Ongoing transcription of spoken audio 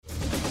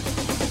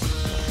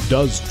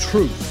Does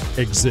truth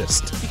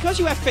exist? Because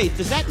you have faith,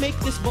 does that make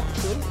this book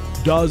true?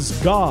 Does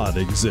God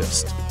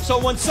exist?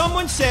 So when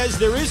someone says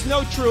there is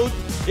no truth,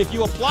 if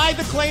you apply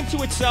the claim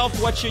to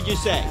itself, what should you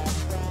say?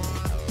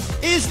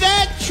 Is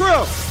that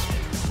true?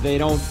 They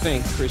don't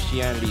think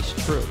Christianity's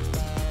true.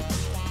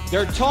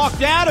 They're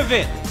talked out of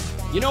it.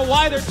 You know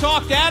why they're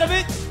talked out of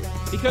it?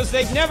 Because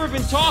they've never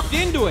been talked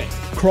into it.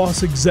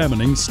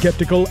 Cross-examining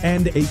skeptical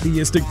and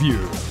atheistic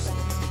views.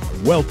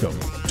 Welcome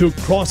to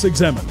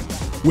Cross-Examine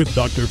with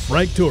Dr.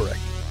 Frank Turek.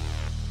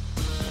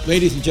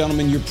 Ladies and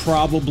gentlemen, you're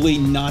probably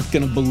not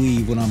going to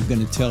believe what I'm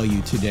going to tell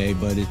you today,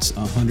 but it's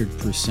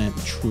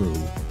 100% true.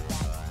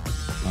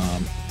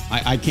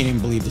 I can't even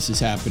believe this is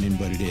happening,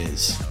 but it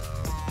is.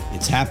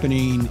 It's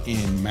happening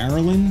in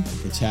Maryland,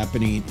 it's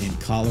happening in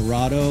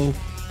Colorado,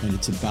 and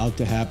it's about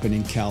to happen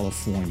in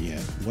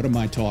California. What am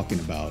I talking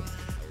about?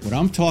 What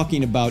I'm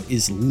talking about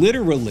is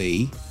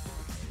literally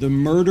the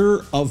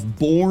murder of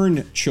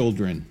born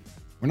children.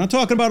 We're not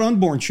talking about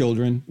unborn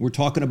children. We're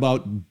talking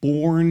about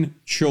born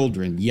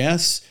children.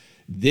 Yes,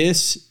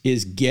 this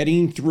is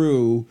getting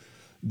through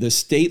the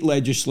state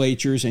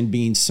legislatures and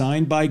being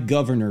signed by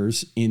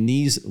governors in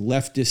these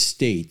leftist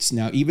states.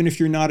 Now, even if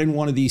you're not in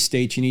one of these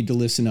states, you need to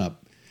listen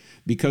up.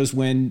 Because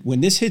when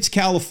this hits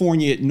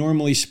California, it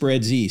normally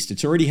spreads east.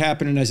 It's already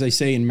happening, as I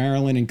say, in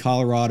Maryland and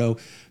Colorado,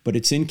 but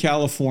it's in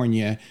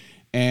California.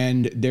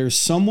 And there's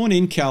someone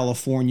in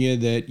California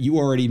that you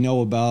already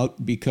know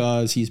about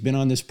because he's been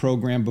on this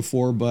program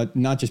before, but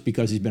not just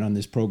because he's been on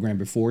this program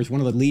before. He's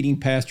one of the leading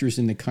pastors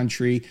in the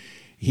country.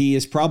 He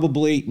is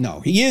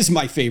he is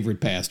my favorite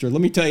pastor.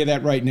 Let me tell you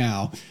that right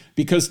now,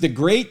 because the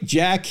great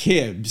Jack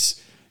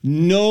Hibbs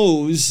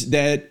knows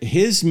that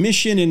his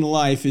mission in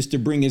life is to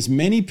bring as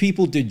many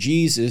people to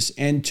Jesus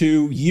and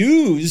to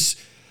use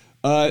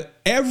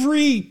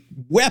every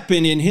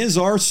weapon in his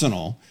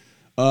arsenal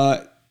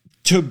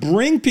to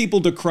bring people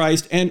to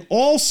Christ and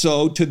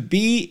also to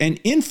be an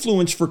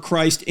influence for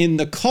Christ in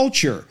the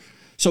culture.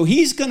 So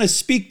he's going to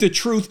speak the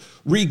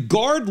truth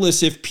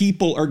regardless if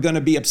people are going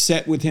to be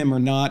upset with him or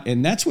not.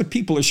 And that's what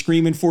people are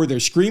screaming for. They're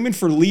screaming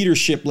for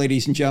leadership,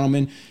 ladies and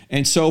gentlemen.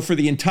 And so for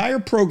the entire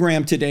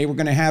program today, we're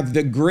going to have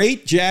the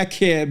great Jack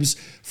Hibbs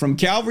from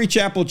Calvary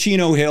Chapel,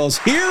 Chino Hills.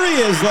 Here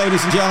he is,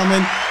 ladies and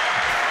gentlemen.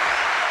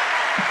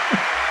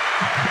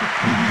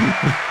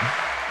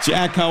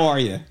 Jack, how are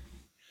you?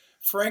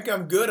 Frank,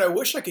 I'm good. I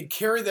wish I could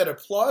carry that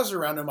applause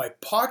around in my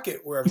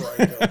pocket wherever I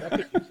go.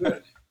 That could be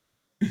good.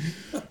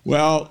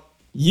 Well,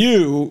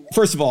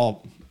 first of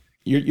all,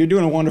 you're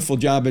doing a wonderful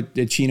job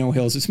at Chino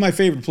Hills. It's my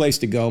favorite place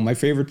to go, my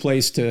favorite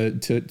place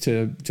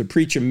to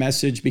preach a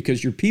message,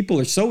 because your people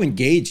are so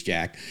engaged,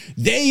 Jack.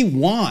 They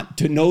want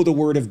to know the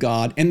Word of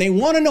God, and they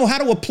want to know how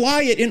to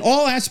apply it in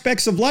all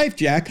aspects of life,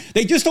 Jack.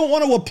 They just don't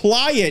want to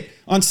apply it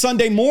on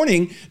Sunday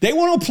morning. They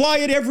want to apply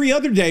it every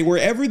other day,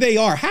 wherever they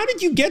are. How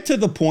did you get to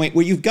the point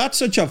where you've got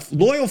such a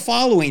loyal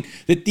following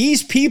that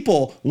these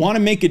people want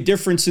to make a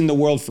difference in the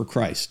world for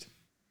Christ?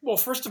 Well,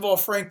 first of all,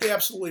 Frank, they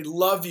absolutely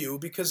love you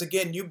because,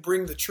 again, you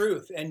bring the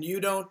truth and you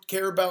don't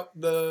care about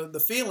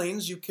the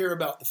feelings, you care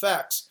about the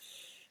facts.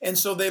 And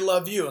so they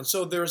love you. And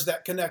so there's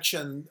that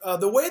connection.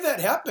 The way that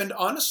happened,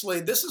 honestly,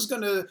 this is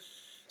going to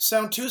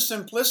sound too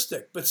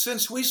simplistic. But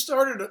since we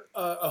started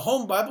a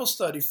home Bible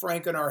study,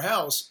 Frank, in our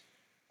house,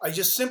 I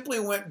just simply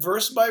went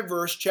verse by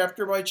verse,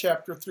 chapter by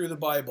chapter through the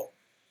Bible.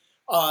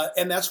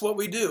 And that's what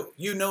we do.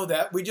 You know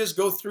that. We just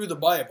go through the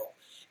Bible.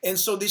 And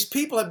so these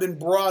people have been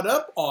brought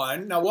up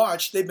on, now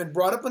watch, they've been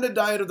brought up on a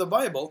diet of the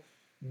Bible,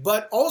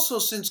 but also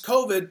since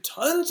COVID,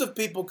 tons of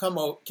people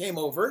came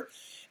over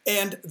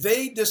and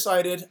they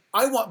decided,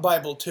 I want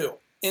Bible too.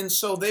 And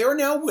so they are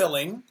now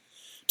willing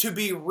to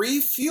be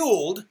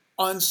refueled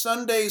on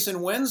Sundays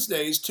and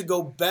Wednesdays to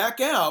go back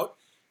out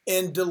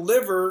and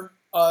deliver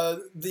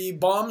the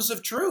bombs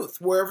of truth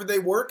wherever they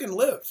work and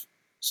live.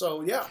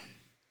 So, yeah.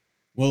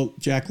 Well,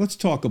 Jack, let's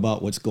talk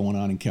about what's going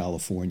on in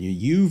California.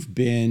 You've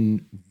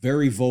been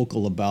very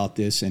vocal about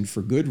this, and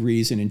for good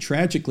reason, and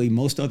tragically,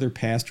 most other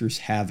pastors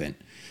haven't.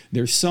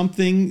 There's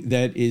something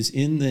that is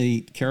in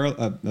the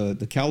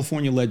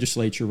California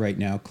legislature right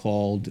now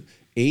called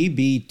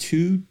AB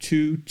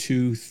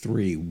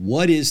 2223.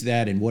 What is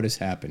that, and what has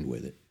happened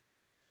with it?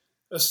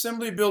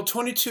 Assembly Bill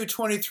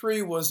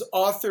 2223 was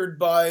authored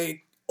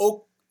by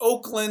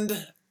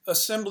Oakland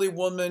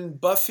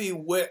Assemblywoman Buffy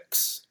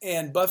Wicks,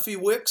 and Buffy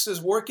Wicks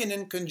is working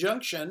in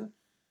conjunction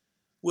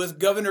with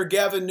Governor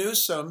Gavin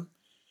Newsom.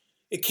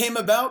 It came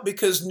about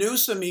because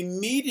Newsom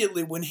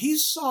immediately, when he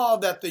saw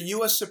that the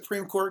U.S.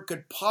 Supreme Court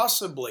could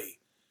possibly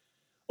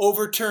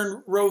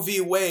overturn Roe v.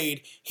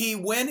 Wade, he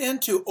went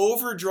into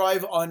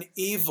overdrive on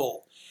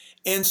evil.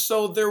 And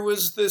so there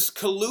was this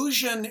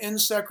collusion in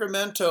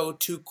Sacramento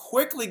to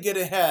quickly get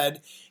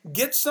ahead,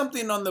 get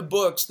something on the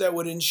books that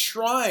would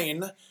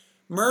enshrine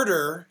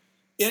murder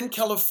in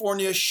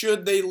California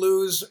should they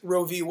lose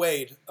Roe v.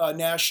 Wade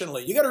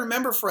nationally. You got to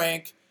remember,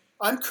 Frank,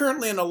 I'm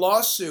currently in a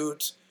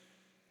lawsuit,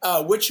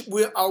 which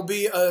I'll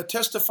be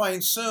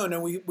testifying soon,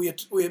 and we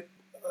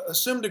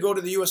assume to go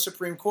to the U.S.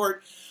 Supreme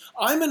Court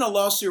I'm in a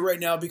lawsuit right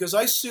now because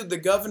I sued the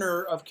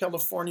governor of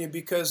California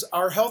because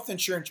our health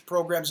insurance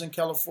programs in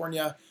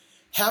California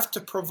have to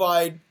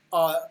provide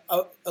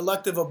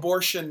elective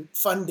abortion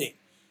funding.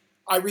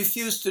 I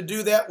refused to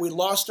do that. We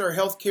lost our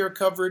health care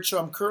coverage, so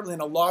I'm currently in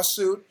a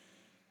lawsuit,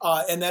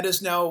 and that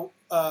is now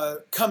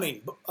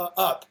coming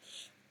up.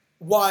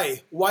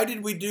 Why? Why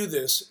did we do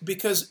this?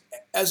 Because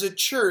as a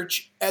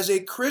church, as a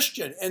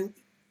Christian, and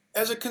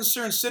as a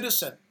concerned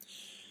citizen,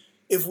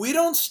 if we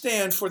don't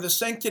stand for the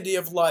sanctity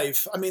of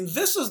life, I mean,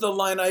 this is the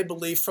line I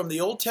believe from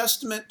the Old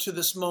Testament to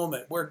this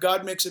moment where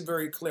God makes it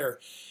very clear.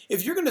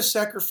 If you're going to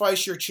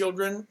sacrifice your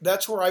children,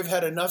 that's where I've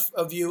had enough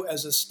of you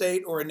as a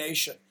state or a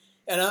nation.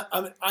 And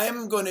I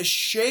am going to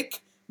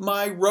shake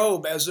my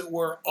robe, as it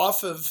were,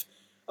 off of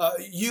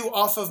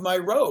my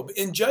robe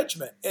in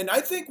judgment. And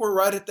I think we're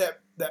right at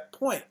that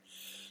point.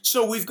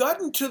 So we've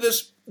gotten to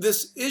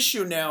this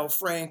issue now,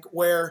 Frank,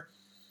 where,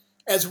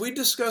 as we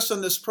discuss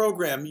on this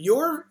program,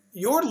 your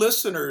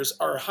listeners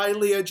are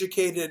highly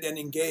educated and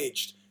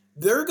engaged.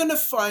 They're going to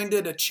find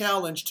it a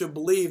challenge to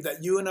believe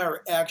that you and I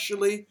are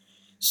actually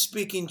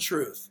speaking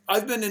truth.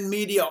 I've been in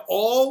media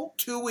all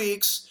 2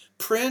 weeks,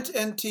 print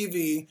and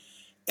TV,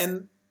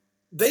 and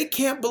they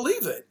can't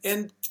believe it.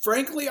 And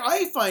frankly,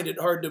 I find it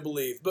hard to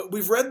believe. But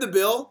we've read the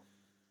bill.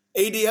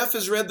 ADF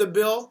has read the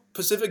bill.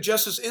 Pacific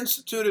Justice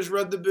Institute has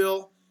read the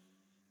bill.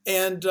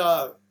 And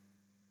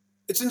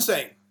it's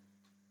insane.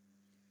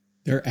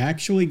 They're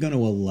actually going to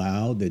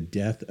allow the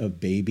death of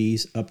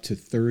babies up to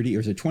 30, or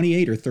is it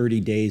 28 or 30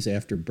 days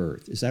after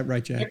birth? Is that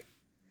right, Jack?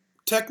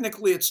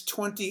 Technically, it's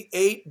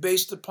 28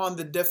 based upon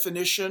the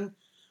definition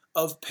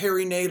of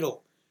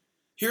perinatal.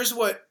 Here's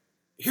what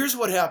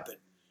happened.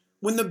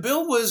 When the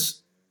bill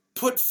was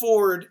put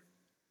forward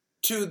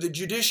to the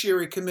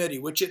Judiciary Committee,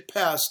 which it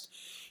passed,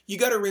 you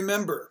got to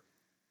remember,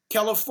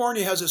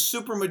 California has a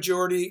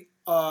supermajority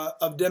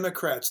of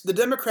Democrats. The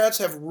Democrats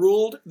have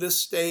ruled this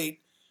state.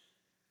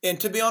 And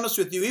to be honest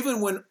with you,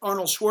 even when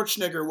Arnold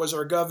Schwarzenegger was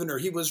our governor,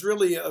 he was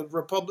really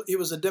he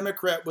was a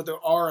Democrat with an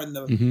R in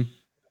the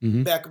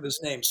back of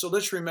his name. So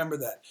let's remember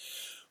that.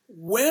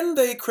 When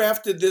they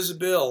crafted this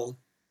bill,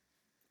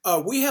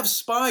 we have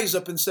spies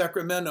up in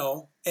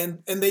Sacramento,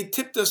 and they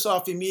tipped us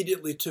off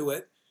immediately to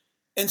it.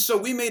 And so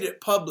we made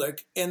it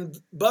public, and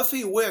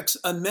Buffy Wicks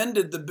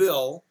amended the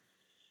bill.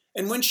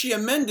 And when she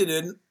amended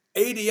it,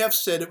 ADF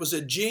said it was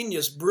a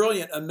genius,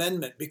 brilliant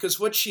amendment, because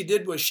what she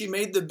did was she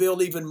made the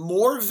bill even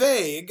more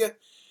vague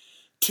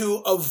to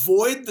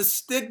avoid the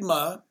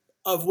stigma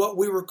of what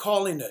we were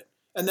calling it.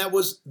 And that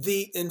was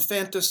the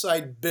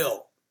infanticide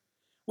bill,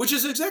 which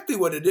is exactly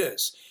what it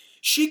is.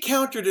 She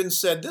countered and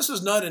said, this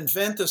is not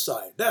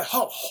infanticide.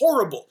 How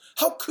horrible.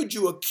 How could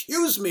you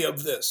accuse me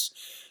of this?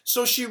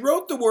 So she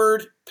wrote the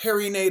word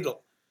perinatal.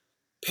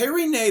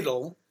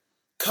 Perinatal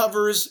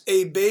covers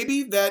a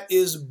baby that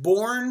is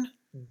born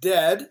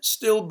dead,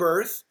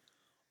 stillbirth,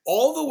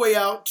 all the way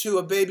out to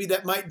a baby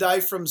that might die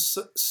from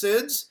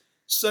SIDS,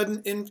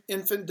 sudden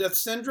infant death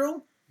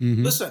syndrome.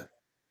 Listen,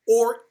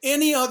 or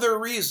any other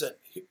reason.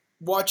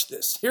 Watch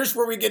this. Here's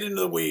where we get into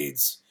the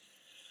weeds.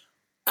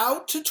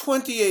 Out to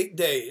 28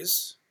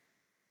 days,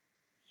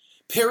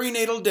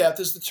 perinatal death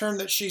is the term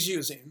that she's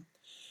using.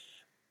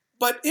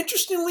 But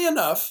interestingly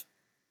enough,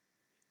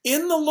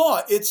 in the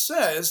law, it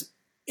says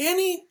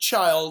any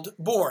child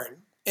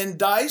born and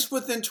dies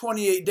within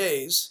 28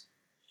 days,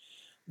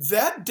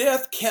 that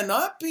death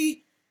cannot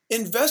be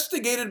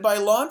investigated by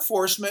law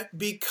enforcement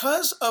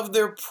because of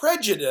their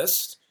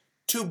prejudice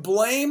to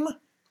blame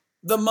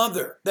the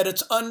mother, that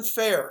it's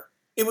unfair.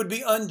 It would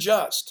be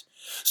unjust.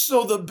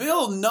 So the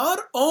bill not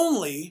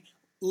only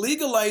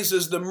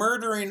legalizes the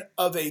murdering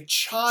of a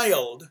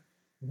child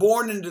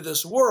born into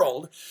this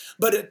world,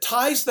 but it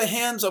ties the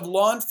hands of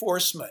law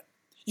enforcement.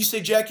 You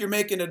say, Jack, you're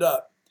making it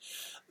up.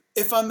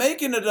 If I'm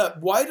making it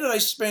up, why did I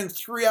spend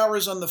 3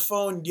 hours on the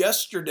phone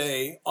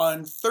yesterday,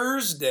 on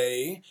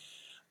Thursday,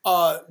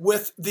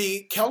 with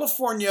the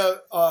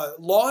California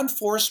Law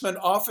Enforcement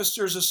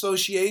Officers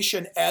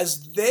Association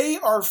as they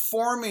are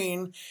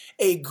forming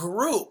a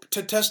group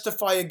to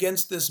testify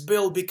against this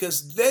bill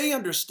because they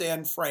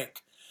understand,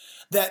 Frank,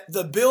 that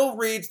the bill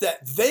reads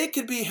that they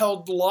could be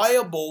held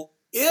liable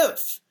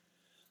if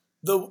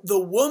the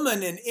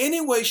woman in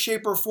any way,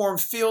 shape, or form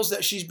feels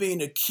that she's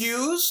being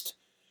accused,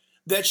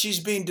 that she's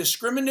being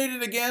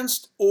discriminated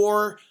against,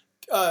 or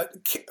her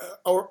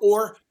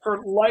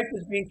life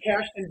is being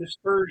cast in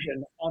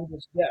dispersion on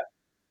this death.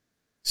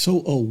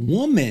 So a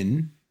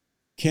woman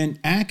can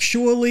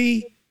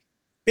actually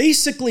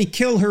basically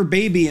kill her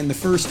baby in the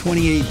first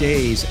 28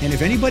 days. And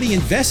if anybody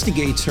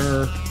investigates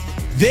her,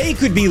 they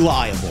could be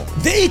liable.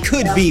 They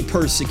could be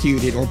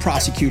persecuted or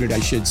prosecuted, I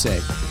should say.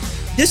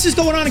 This is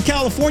going on in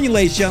California,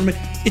 ladies and gentlemen.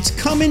 It's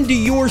coming to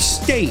your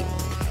state.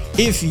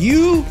 If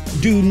you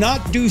do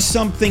not do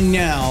something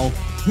now,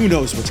 who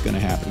knows what's going to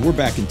happen? We're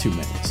back in 2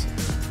 minutes.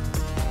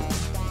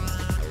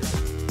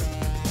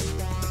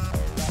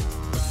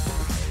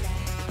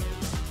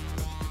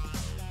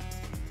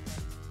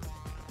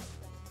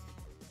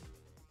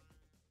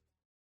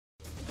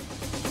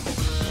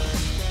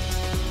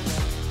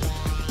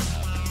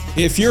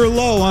 If you're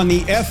low on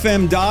the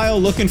FM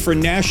dial looking for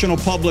National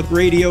Public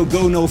Radio,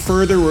 go no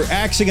further. We're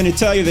actually going to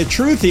tell you the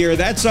truth here.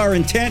 That's our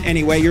intent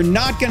anyway. You're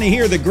not going to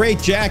hear the great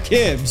Jack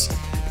Hibbs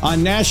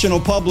on National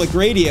Public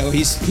Radio.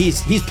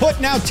 He's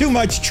putting out too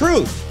much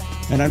truth.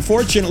 And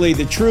unfortunately,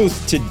 the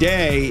truth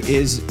today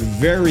is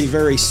very,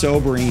 very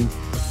sobering.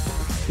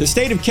 The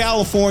state of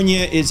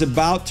California is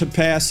about to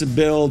pass a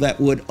bill that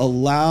would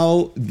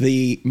allow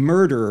the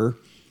murder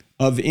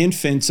of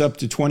infants up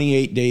to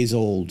 28 days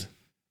old.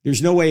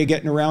 There's no way of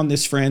getting around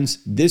this,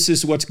 friends. This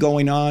is what's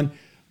going on.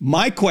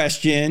 My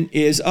question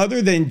is,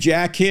 other than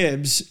Jack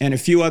Hibbs and a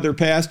few other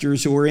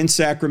pastors who were in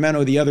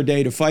Sacramento the other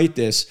day to fight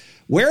this,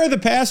 where are the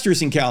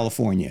pastors in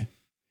California?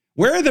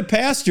 Where are the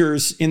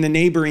pastors in the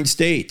neighboring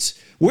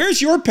states?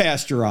 Where's your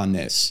pastor on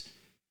this?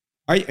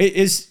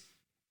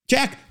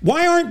 Jack,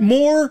 why aren't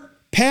more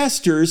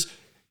pastors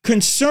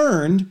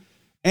concerned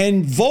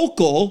and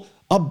vocal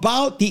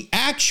about the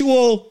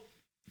actual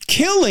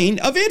killing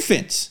of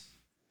infants?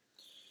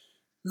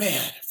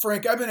 Man,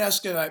 Frank, I've been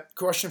asking that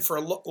question for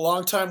a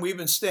long time. We've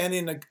been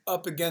standing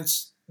up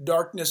against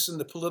darkness in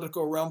the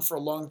political realm for a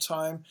long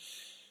time.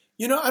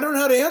 You know, I don't know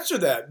how to answer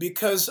that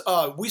because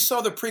we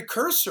saw the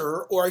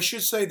precursor, or I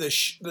should say the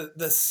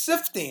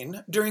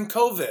sifting during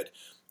COVID.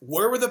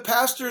 Where were the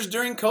pastors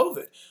during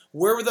COVID?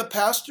 Where were the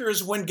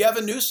pastors when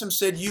Gavin Newsom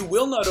said, you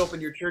will not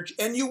open your church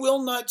and you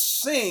will not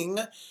sing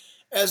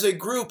as a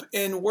group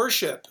in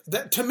worship?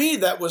 That, to me,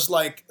 that was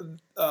like,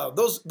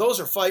 those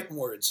are fighting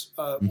words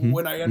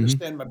when I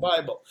understand my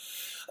Bible.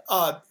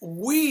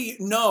 We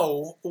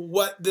know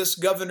what this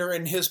governor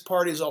and his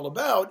party is all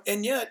about,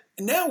 and yet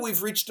now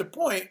we've reached a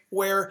point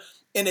where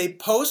in a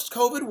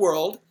post-COVID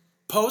world,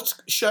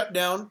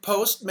 post-shutdown,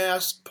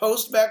 post-mask,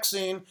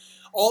 post-vaccine,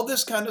 all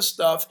this kind of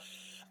stuff,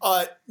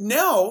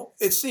 now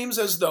it seems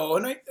as though,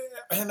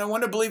 and I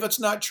want to believe it's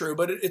not true,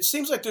 but it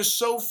seems like there's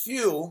so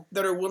few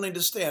that are willing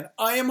to stand.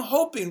 I am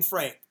hoping,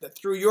 Frank, that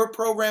through your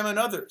program and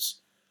others,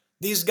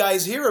 these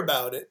guys hear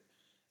about it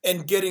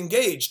and get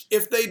engaged.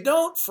 If they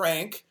don't,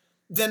 Frank,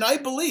 then I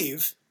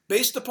believe,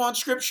 based upon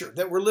Scripture,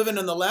 that we're living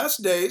in the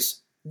last days.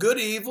 Good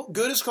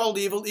is called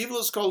evil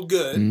is called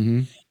good,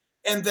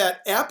 and that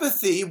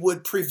apathy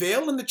would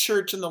prevail in the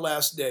church in the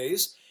last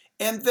days,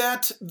 and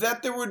that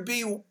there would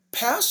be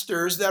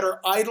pastors that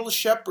are idle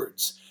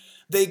shepherds.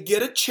 They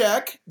get a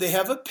check, they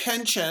have a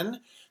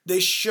pension,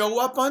 they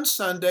show up on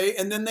Sunday,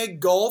 and then they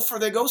golf or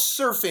they go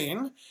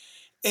surfing,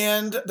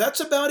 and that's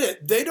about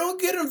it. They don't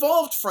get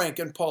involved, Frank,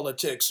 in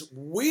politics.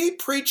 We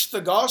preach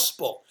the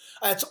gospel.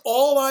 That's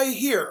all I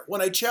hear when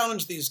I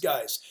challenge these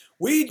guys.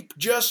 We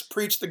just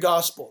preach the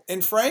gospel.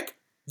 And Frank,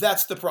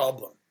 that's the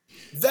problem.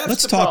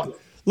 Let's talk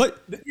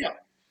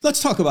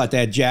about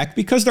that, Jack,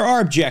 because there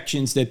are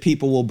objections that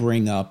people will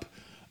bring up.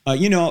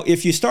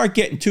 If you start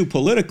getting too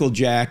political,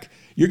 Jack,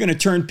 you're going to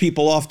turn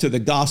people off to the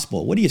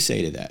gospel. What do you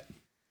say to that?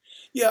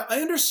 Yeah, I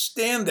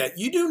understand that.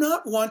 You do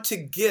not want to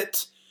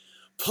get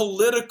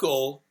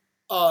political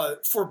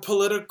for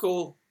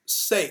political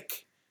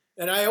sake.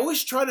 And I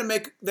always try to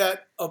make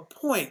that a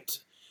point.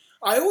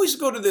 I always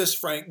go to this,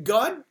 Frank.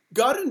 God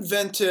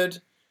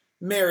invented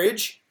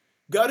marriage,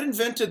 God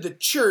invented the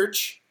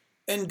church,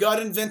 and God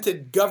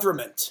invented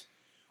government.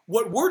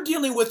 What we're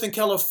dealing with in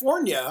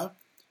California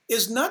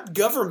is not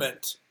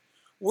government.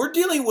 We're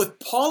dealing with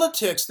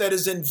politics that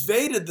has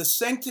invaded the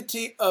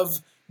sanctity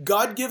of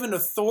God-given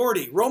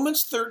authority.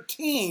 Romans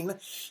 13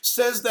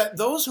 says that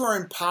those who are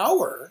in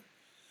power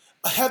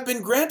have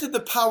been granted the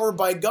power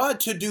by God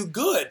to do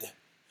good.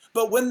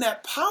 But when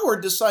that power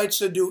decides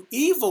to do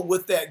evil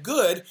with that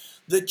good,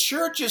 the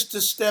church is to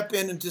step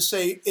in and to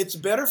say, it's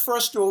better for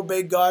us to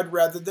obey God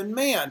rather than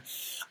man.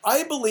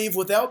 I believe,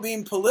 without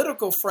being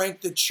political,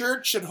 Frank, the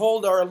church should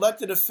hold our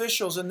elected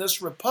officials in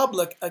this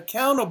republic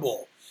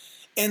accountable.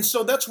 And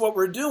so that's what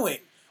we're doing.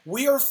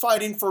 We are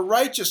fighting for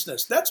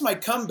righteousness. That's my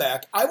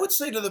comeback. I would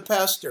say to the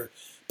pastor,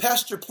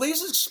 Pastor,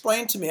 please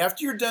explain to me,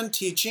 after you're done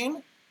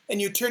teaching and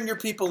you turn your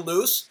people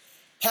loose,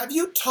 have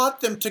you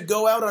taught them to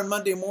go out on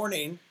Monday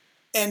morning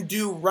and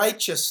do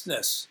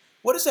righteousness?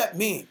 What does that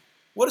mean?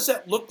 What does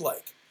that look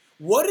like?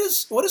 What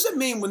does it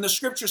mean when the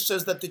scripture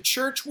says that the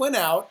church went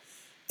out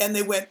and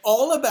they went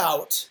all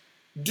about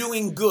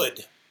doing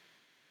good?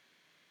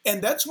 And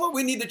that's what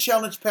we need to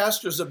challenge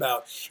pastors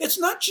about. It's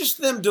not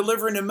just them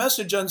delivering a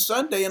message on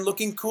Sunday and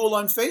looking cool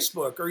on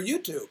Facebook or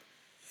YouTube.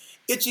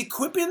 It's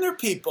equipping their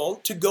people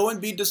to go and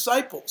be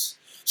disciples.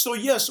 So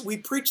yes, we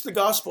preach the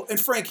gospel. And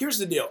Frank, here's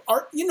the deal.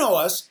 You know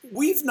us,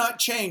 we've not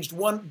changed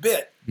one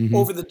bit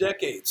over the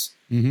decades.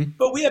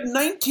 But we had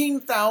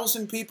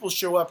 19,000 people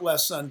show up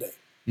last Sunday.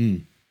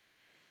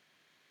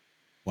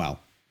 Wow.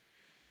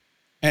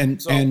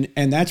 And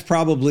that's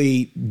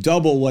probably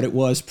double what it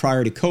was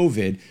prior to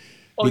COVID.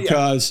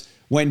 Because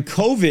when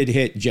COVID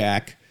hit,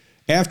 Jack,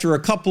 after a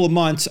couple of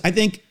months, I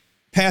think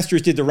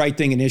pastors did the right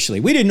thing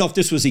initially. We didn't know if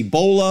this was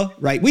Ebola,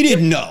 right? We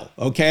didn't know,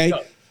 okay?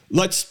 No.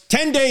 Let's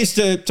 10 days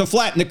to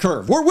flatten the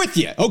curve. We're with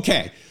you,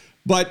 okay.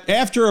 But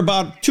after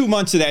about 2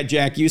 months of that,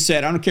 Jack, you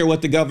said, I don't care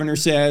what the governor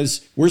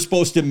says. We're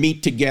supposed to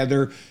meet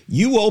together.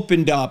 You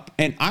opened up.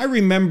 And I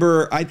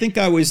remember, I think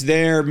I was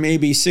there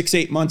maybe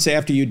 6-8 months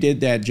after you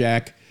did that,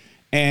 Jack.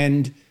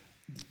 And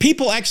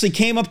people actually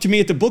came up to me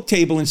at the book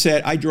table and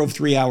said, I drove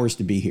 3 hours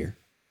to be here.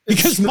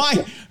 Because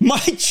my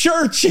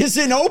church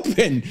isn't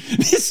open.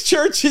 This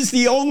church is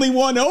the only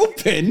one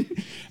open.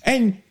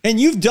 And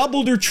you've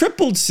doubled or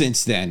tripled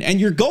since then. And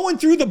you're going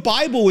through the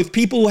Bible with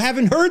people who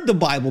haven't heard the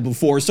Bible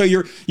before. So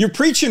you're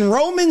preaching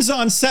Romans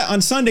on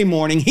Sunday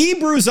morning,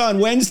 Hebrews on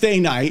Wednesday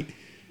night,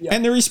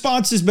 and the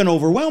response has been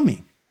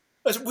overwhelming.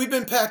 We've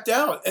been packed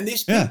out. And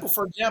these people,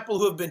 for example,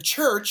 who have been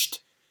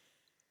churched,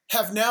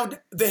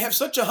 they have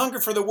such a hunger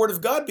for the Word of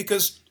God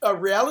because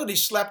reality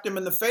slapped them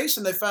in the face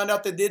and they found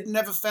out they didn't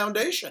have a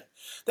foundation.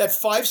 That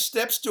 5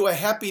 steps to a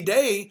happy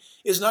day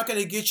is not going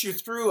to get you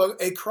through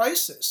a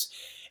crisis.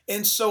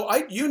 And so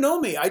you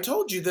know me, I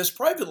told you this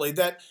privately,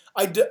 that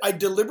I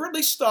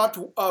deliberately stopped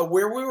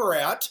where we were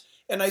at.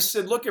 And I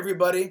said, look,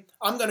 everybody,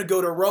 I'm going to go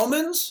to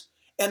Romans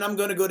and I'm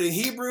going to go to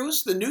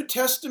Hebrews, the New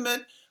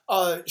Testament,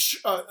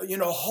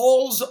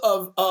 holes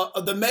of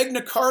the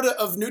Magna Carta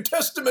of New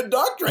Testament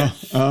doctrine,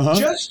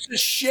 just to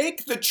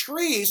shake the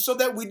tree so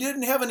that we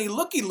didn't have any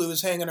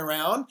looky-loos hanging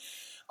around,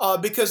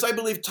 because I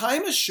believe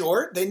time is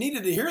short. They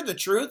needed to hear the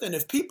truth, and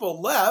if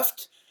people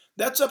left,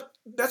 that's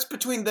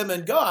between them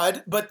and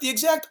God. But the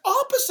exact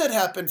opposite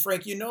happened,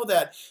 Frank. You know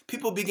that.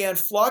 People began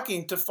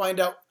flocking to find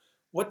out,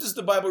 what does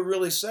the Bible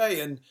really say?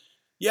 And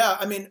yeah,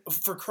 I mean,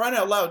 for crying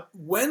out loud,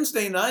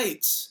 Wednesday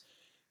nights,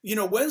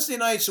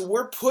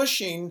 we're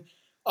pushing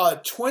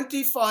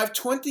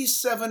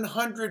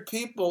 2,700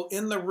 people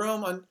in the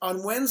room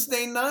on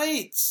Wednesday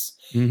nights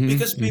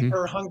because people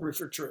are hungry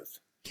for truth.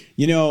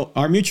 You know,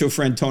 our mutual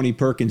friend Tony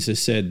Perkins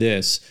has said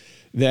this,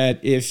 that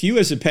if you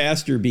as a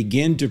pastor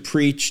begin to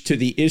preach to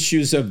the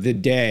issues of the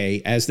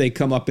day as they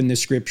come up in the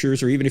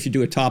scriptures, or even if you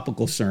do a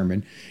topical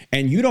sermon,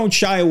 and you don't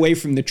shy away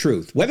from the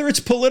truth, whether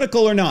it's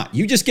political or not,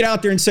 you just get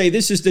out there and say,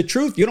 this is the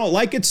truth. You don't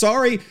like it?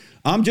 Sorry.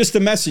 I'm just a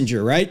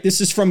messenger, right?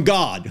 This is from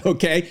God,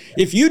 okay?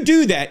 If you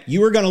do that,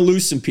 you are going to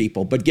lose some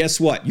people. But guess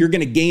what? You're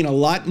going to gain a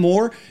lot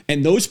more,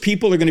 and those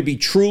people are going to be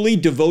truly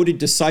devoted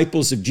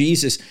disciples of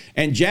Jesus.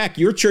 And Jack,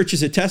 your church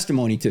is a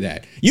testimony to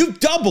that.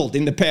 You've doubled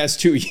in the past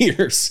 2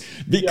 years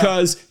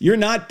because you're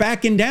not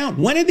backing down.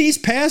 One of these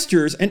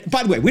pastors, and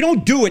by the way, we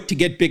don't do it to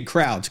get big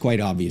crowds, quite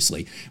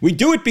obviously. We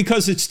do it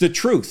because it's the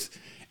truth.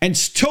 And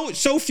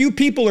so few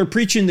people are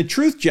preaching the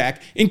truth,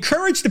 Jack.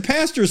 Encourage the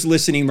pastors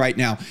listening right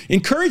now.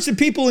 Encourage the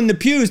people in the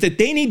pews that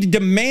they need to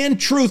demand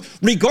truth,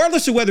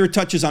 regardless of whether it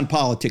touches on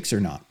politics or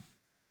not.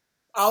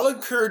 I'll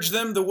encourage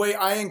them the way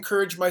I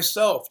encourage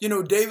myself. You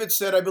know, David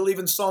said, I believe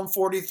in Psalm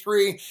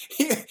 43,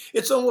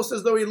 it's almost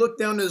as though he looked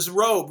down his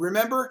robe,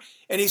 remember?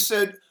 And he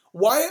said,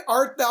 why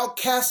art thou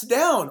cast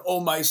down,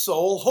 O my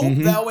soul? Hope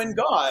thou in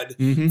God,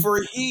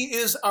 for he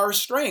is our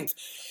strength.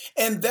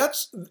 And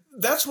that's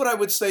what I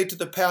would say to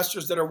the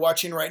pastors that are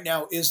watching right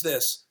now is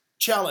this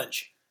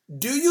challenge.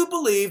 Do you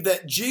believe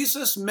that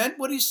Jesus meant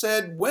what he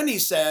said when he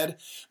said,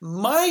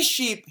 my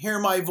sheep hear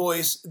my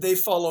voice, they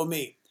follow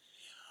me?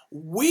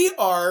 We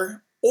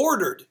are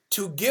ordered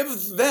to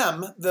give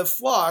them, the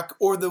flock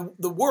or the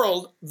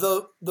world,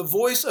 the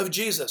voice of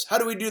Jesus. How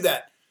do we do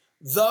that?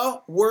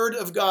 The Word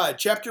of God,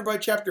 chapter by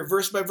chapter,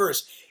 verse by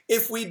verse.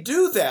 If we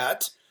do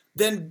that,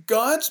 then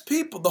God's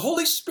people, the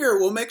Holy Spirit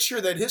will make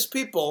sure that his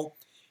people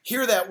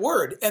hear that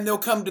word and they'll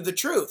come to the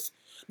truth.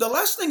 The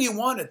last thing you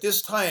want at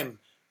this time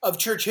of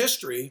church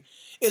history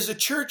is a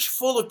church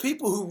full of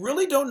people who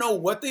really don't know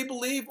what they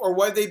believe or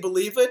why they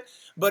believe it,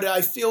 but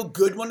I feel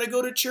good when I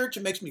go to church.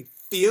 It makes me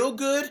feel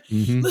good.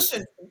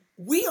 Listen,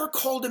 we are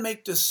called to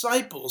make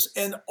disciples,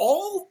 and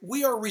all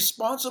we are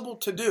responsible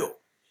to do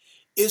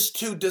is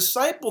to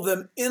disciple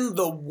them in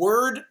the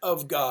Word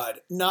of God,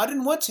 not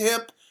in what's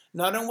hip,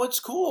 not in what's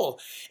cool.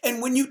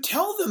 And when you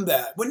tell them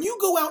that, when you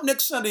go out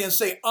next Sunday and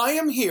say, I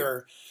am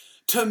here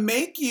to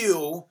make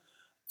you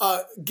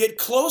get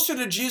closer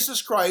to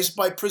Jesus Christ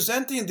by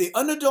presenting the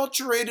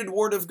unadulterated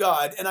Word of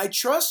God. And I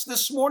trust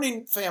this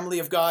morning, family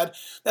of God,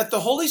 that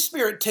the Holy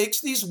Spirit takes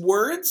these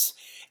words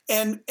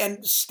and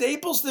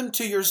staples them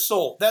to your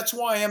soul. That's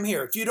why I'm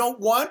here. If you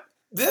don't want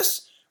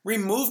this,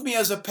 remove me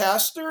as a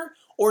pastor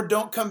or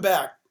don't come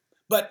back.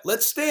 But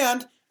let's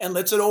stand and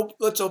let's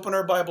open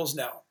our Bibles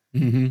now.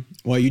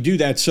 Well, you do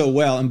that so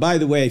well. And by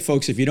the way,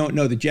 folks, if you don't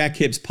know, the Jack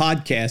Hibbs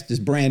podcast is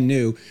brand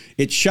new.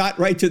 It shot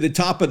right to the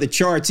top of the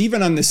charts,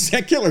 even on the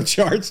secular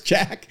charts,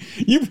 Jack.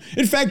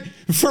 In fact,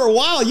 for a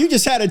while, you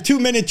just had a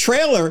 2-minute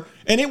trailer,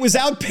 and it was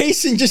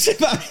outpacing just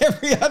about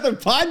every other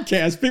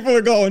podcast. People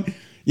are going,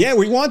 yeah,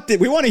 we want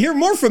to hear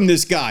more from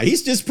this guy.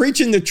 He's just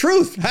preaching the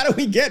truth. How do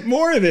we get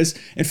more of this?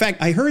 In fact,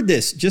 I heard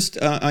this just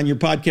on your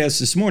podcast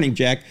this morning,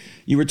 Jack.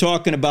 You were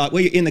talking about,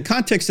 well, in the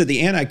context of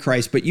the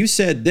Antichrist, but you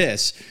said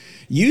this.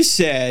 You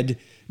said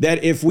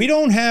that if we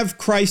don't have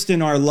Christ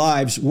in our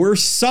lives, we're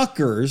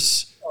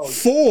suckers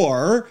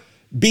for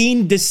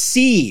being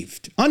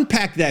deceived.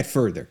 Unpack that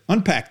further.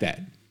 Unpack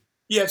that.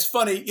 Yeah, it's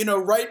funny. You know,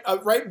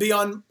 right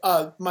beyond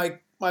my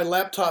my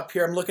laptop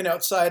here. I'm looking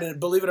outside, and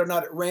believe it or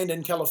not, it rained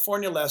in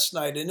California last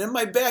night. And in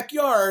my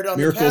backyard on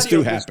Miracles the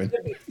patio, do happen.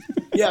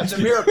 Yeah, it's a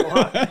miracle,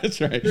 huh? That's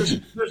right.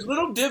 There's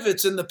little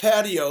divots in the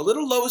patio,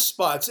 little low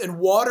spots, and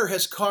water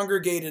has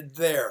congregated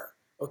there,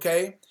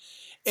 okay?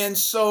 And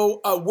so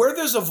where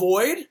there's a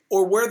void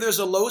or where there's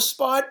a low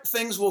spot,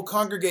 things will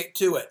congregate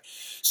to it.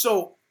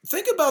 So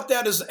think about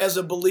that as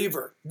a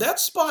believer. That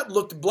spot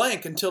looked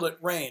blank until it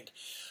rained.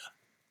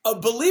 A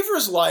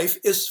believer's life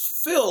is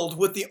filled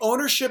with the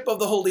ownership of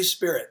the Holy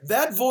Spirit.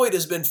 That void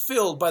has been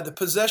filled by the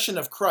possession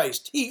of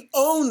Christ. He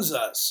owns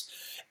us.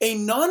 A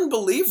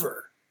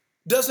non-believer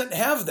doesn't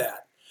have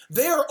that.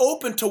 They are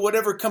open to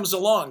whatever comes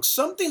along.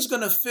 Something's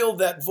going to fill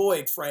that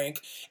void, Frank.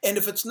 And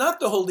if it's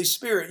not the Holy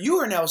Spirit, you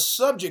are now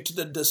subject to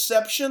the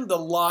deception, the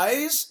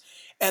lies,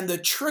 and the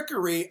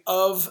trickery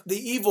of the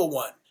evil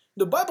one.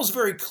 The Bible's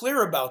very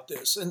clear about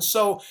this. And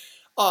so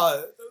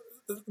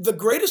the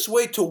greatest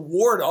way to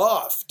ward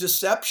off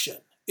deception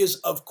is,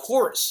 of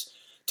course,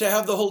 to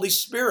have the Holy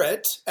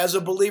Spirit as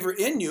a believer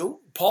in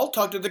you. Paul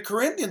talked to the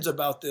Corinthians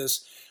about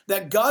this,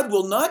 that God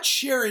will not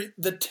share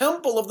the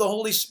temple of the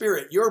Holy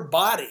Spirit, your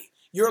body,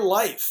 your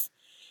life,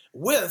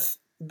 with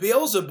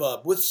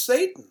Beelzebub, with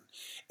Satan.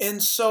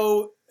 And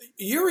so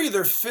you're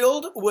either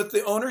filled with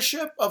the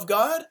ownership of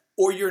God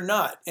or you're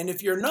not. And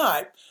if you're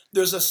not,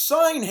 there's a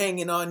sign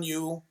hanging on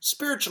you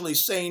spiritually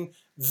saying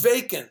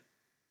vacant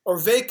or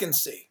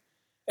vacancy.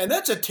 And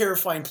that's a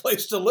terrifying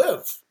place to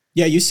live.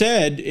 Yeah, you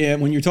said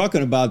when you're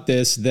talking about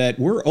this that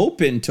we're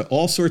open to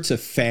all sorts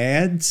of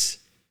fads.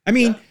 I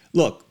mean,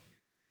 look,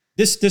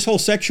 this whole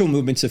sexual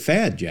movement's a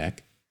fad,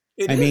 Jack.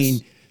 It I is.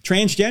 mean,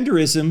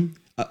 transgenderism,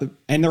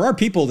 and there are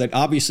people that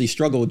obviously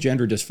struggle with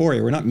gender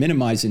dysphoria. We're not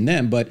minimizing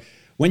them, but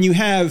when you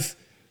have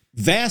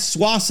vast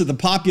swaths of the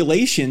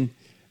population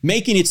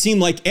making it seem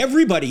like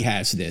everybody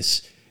has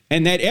this,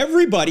 and that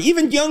everybody,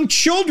 even young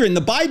children,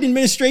 the Biden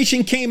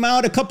administration came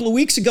out a couple of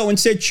weeks ago and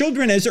said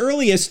children as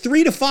early as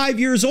 3 to 5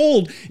 years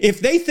old, if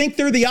they think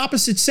they're the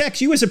opposite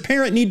sex, you as a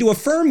parent need to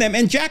affirm them.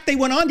 And Jack, they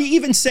went on to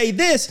even say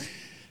this,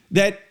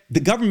 that the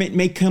government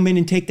may come in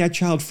and take that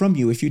child from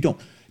you if you don't.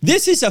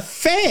 This is a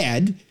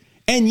fad,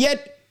 and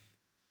yet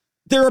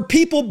there are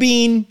people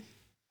being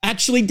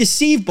actually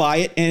deceived by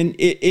it. And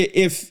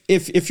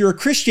if you're a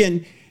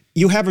Christian,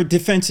 you have a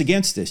defense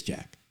against this,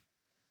 Jack.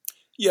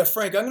 Yeah,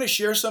 Frank, I'm going to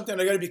share something.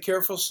 I got to be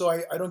careful so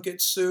I don't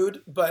get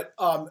sued. But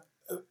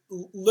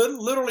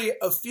literally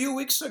a few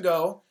weeks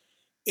ago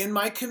in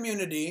my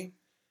community,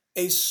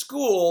 a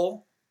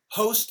school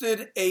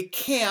hosted a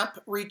camp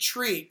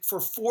retreat for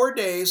 4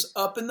 days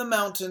up in the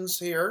mountains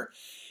here.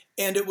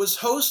 And it was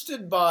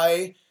hosted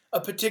by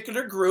a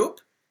particular group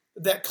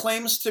that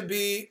claims to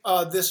be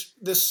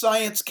this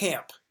science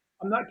camp.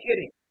 I'm not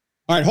kidding.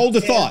 All right, hold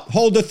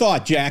the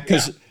thought, Jack,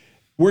 because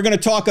we're going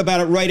to talk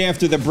about it right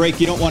after the break.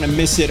 You don't want to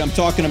miss it. I'm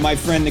talking to my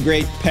friend, the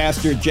great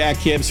pastor Jack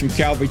Hibbs from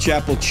Calvary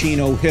Chapel,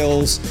 Chino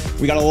Hills.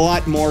 We got a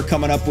lot more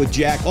coming up with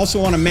Jack.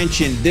 Also want to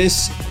mention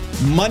this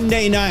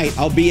Monday night,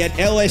 I'll be at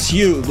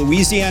LSU,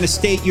 Louisiana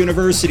State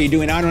University,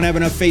 doing I Don't Have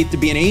Enough Faith to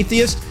Be an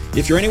Atheist.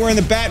 If you're anywhere in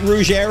the Baton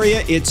Rouge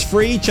area, it's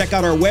free. Check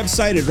out our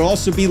website. It'll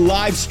also be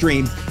live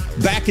streamed.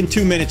 Back in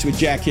 2 minutes with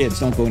Jack Hibbs.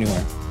 Don't go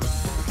anywhere.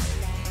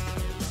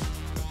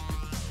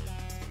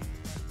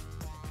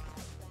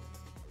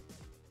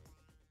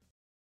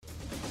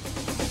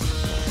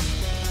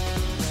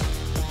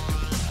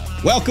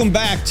 Welcome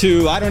back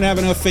to I Don't Have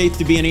Enough Faith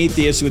to Be an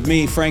Atheist with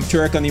me, Frank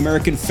Turek, on the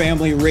American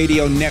Family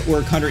Radio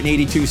Network,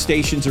 182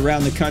 stations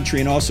around the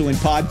country, and also in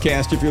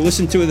podcast. If you're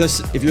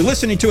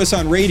listening to us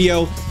on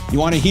radio, you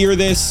want to hear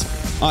this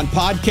on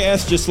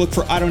podcast, just look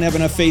for I Don't Have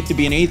Enough Faith to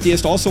Be an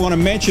Atheist. Also want to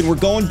mention we're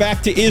going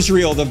back to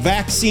Israel. The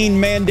vaccine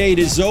mandate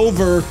is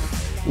over.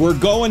 We're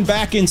going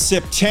back in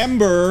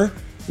September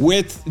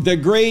with the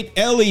great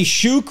Eli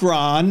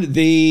Shukran,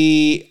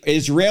 the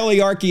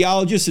Israeli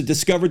archaeologist that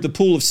discovered the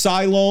Pool of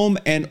Siloam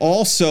and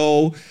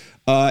also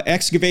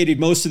excavated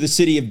most of the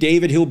city of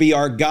David. He'll be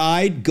our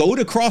guide. Go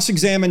to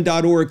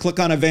crossexamine.org, click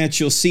on events.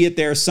 You'll see it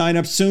there. Sign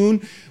up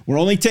soon. We're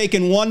only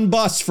taking one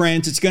bus,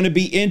 friends. It's going to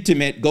be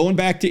intimate. Going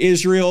back to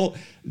Israel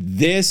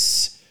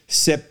this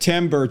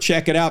September.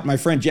 Check it out. My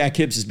friend Jack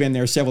Hibbs has been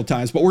there several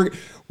times. But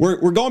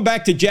we're going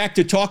back to Jack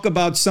to talk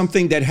about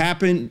something that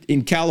happened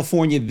in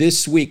California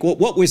this week.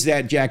 What was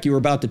that, Jack, you were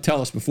about to tell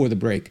us before the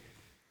break?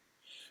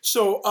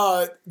 So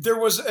there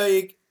was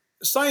a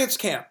science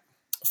camp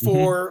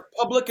for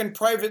public and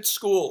private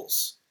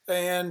schools.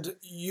 And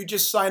you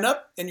just sign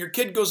up and your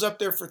kid goes up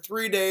there for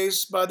 3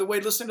 days. By the way,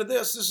 listen to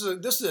this.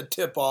 This is a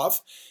tip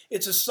off.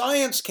 It's a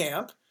science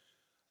camp.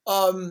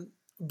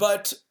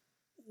 But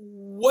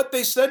what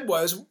they said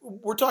was,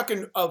 we're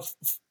talking of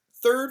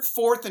 3rd,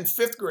 4th, and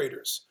 5th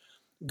graders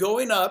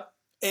going up,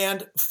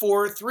 and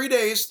for 3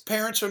 days,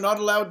 parents are not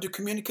allowed to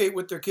communicate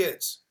with their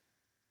kids.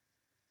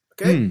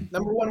 Okay?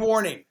 Number one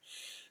warning.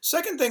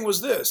 Second thing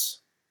was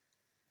this,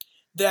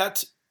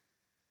 that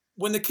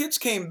when the kids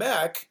came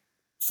back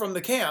from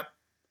the camp,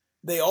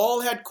 they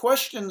all had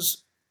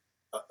questions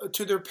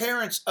to their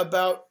parents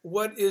about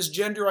what is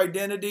gender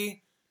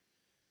identity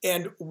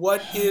and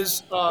what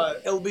is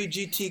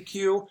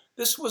LGBTQ.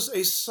 This was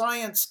a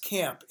science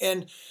camp.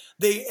 And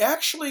they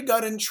actually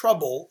got in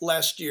trouble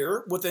last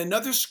year with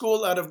another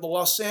school out of the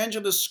Los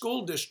Angeles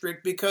school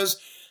district because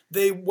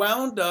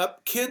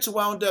kids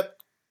wound up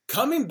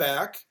coming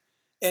back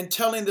and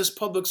telling this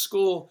public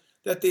school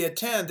that they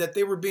attend that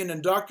they were being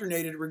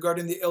indoctrinated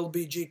regarding the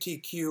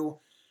LGBTQ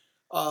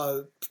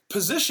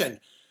position.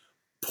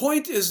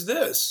 Point is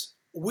this: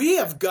 we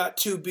have got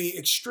to be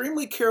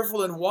extremely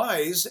careful and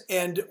wise,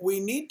 and we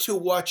need to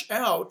watch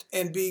out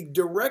and be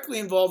directly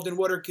involved in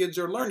what our kids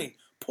are learning.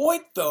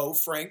 Point, though,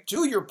 Frank,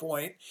 to your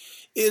point,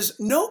 is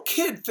no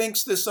kid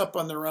thinks this up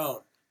on their own.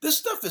 This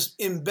stuff is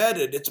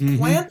embedded. It's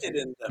planted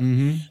in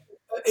them.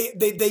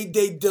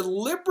 They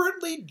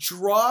deliberately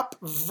drop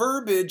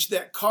verbiage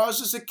that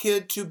causes a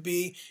kid to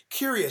be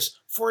curious.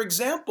 For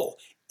example,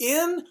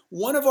 in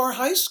one of our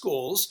high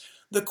schools,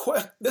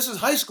 this is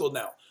high school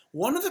now,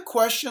 one of the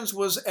questions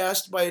was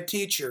asked by a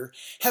teacher: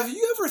 have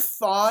you ever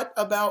thought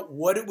about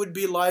what it would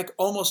be like,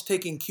 almost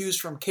taking cues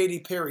from Katy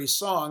Perry's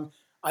song,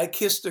 I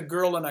Kissed a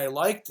Girl and I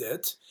Liked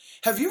It?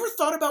 Have you ever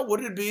thought about what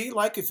it'd be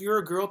like if you're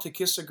a girl to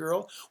kiss a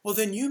girl? Well,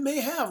 then you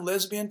may have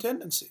lesbian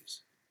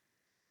tendencies.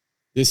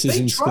 This is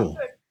in school.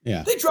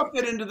 Yeah. They dropped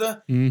it into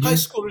the high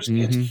schoolers'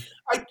 kids.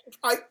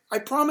 I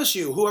promise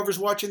you, whoever's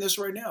watching this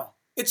right now,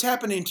 it's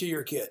happening to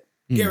your kid.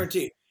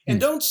 Guaranteed. And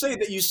don't say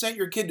that you sent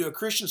your kid to a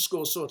Christian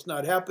school so it's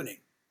not happening.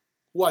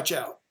 Watch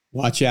out.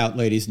 Watch out,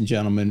 ladies and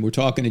gentlemen. We're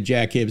talking to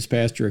Jack Hibbs,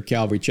 pastor at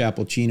Calvary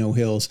Chapel, Chino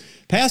Hills.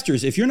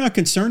 Pastors, if you're not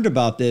concerned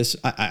about this,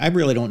 I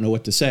really don't know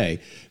what to say.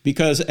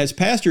 Because as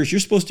pastors, you're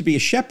supposed to be a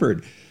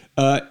shepherd.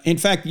 In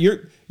fact,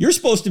 you're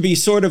supposed to be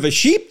sort of a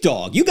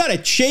sheepdog. You got to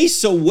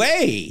chase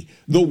away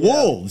the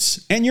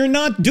wolves. And you're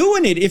not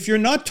doing it if you're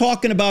not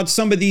talking about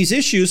some of these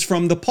issues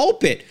from the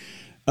pulpit.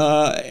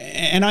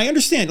 And I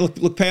understand,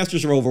 look,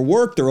 pastors are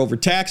overworked, they're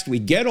overtaxed. We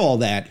get all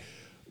that.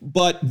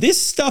 But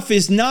this stuff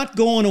is not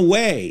going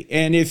away.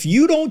 And if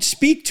you don't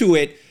speak to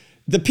it,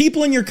 the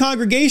people in your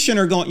congregation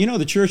are going,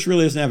 the church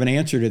really doesn't have an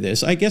answer to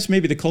this. I guess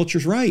maybe the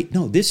culture's right.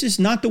 No, this is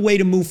not the way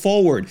to move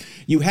forward.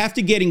 You have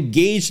to get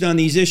engaged on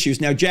these issues.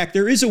 Now, Jack,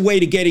 there is a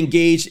way to get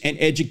engaged and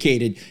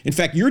educated. In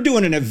fact, you're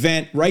doing an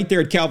event right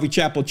there at Calvary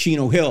Chapel,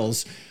 Chino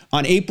Hills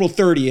on April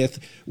 30th,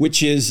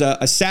 which is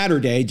a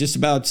Saturday, just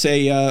about,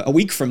 say, a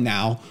week from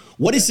now.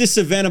 What is this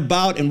event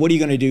about, and what are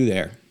you going to do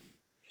there?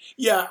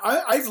 Yeah,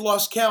 I've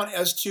lost count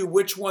as to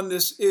which one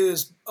this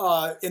is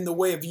in the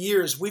way of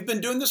years. We've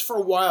been doing this for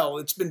a while.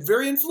 It's been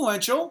very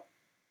influential.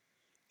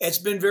 It's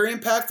been very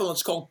impactful.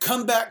 It's called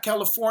Come Back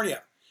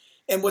California.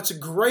 And what's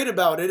great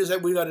about it is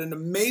that we've got an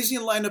amazing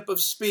lineup of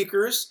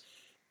speakers.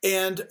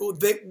 And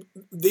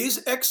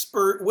these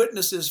expert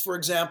witnesses, for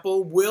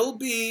example, will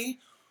be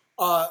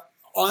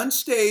on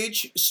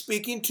stage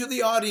speaking to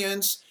the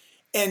audience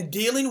and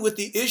dealing with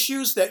the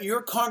issues that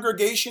your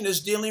congregation is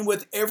dealing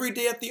with every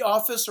day at the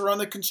office or on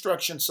the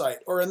construction site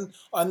or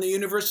on the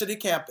university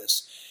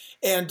campus.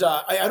 And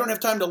I don't have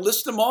time to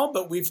list them all,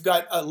 but we've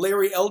got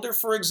Larry Elder,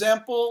 for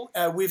example.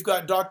 We've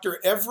got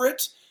Dr.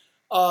 Everett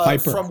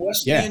from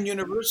Wesleyan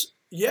University.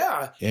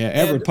 Yeah. Yeah,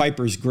 Everett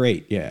Piper's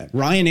great. Yeah.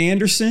 Ryan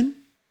Anderson.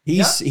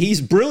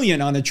 He's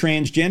brilliant on the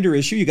transgender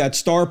issue. You got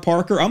Star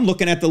Parker. I'm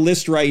looking at the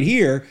list right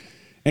here.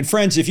 And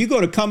friends, if you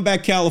go to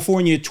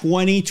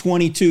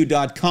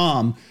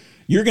comebackcalifornia2022.com,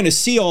 you're going to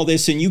see all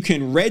this and you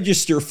can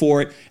register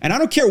for it. And I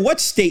don't care what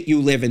state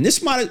you live in.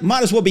 This might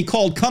as well be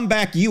called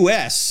Comeback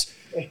US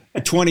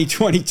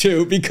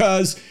 2022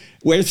 because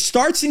where it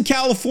starts in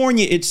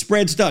California, it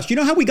spreads dust. You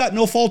know how we got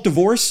no-fault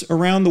divorce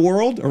around the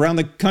world, around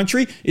the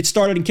country? It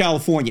started in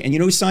California. And you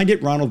know who signed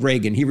it? Ronald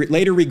Reagan. He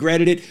later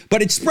regretted it.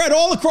 But it spread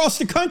all across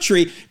the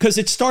country because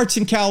it starts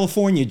in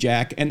California,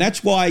 Jack. And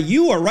that's why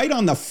you are right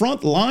on the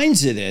front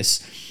lines of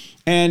this.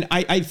 And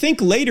I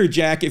think later,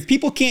 Jack, if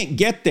people can't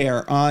get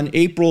there on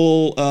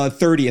April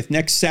 30th,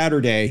 next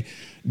Saturday,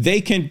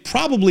 they can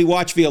probably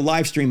watch via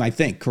live stream, I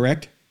think,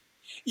 correct?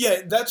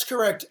 Yeah, that's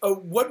correct.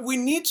 What we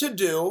need to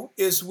do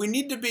is we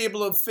need to be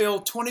able to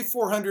fill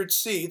 2,400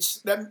 seats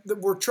that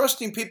we're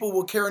trusting people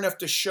will care enough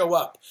to show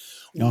up.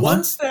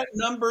 Once that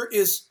number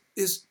is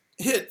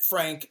hit,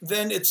 Frank,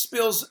 then it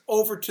spills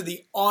over to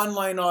the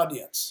online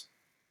audience.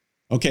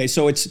 Okay,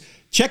 so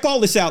check all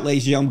this out,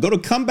 ladies and gentlemen. Go to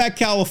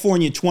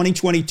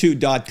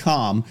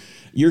comebackcalifornia2022.com.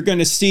 You're going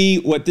to see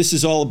what this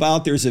is all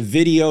about. There's a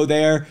video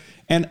there.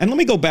 And let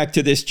me go back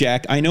to this,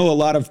 Jack. I know a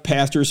lot of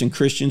pastors and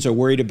Christians are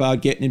worried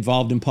about getting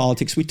involved in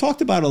politics. We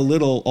talked about it a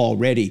little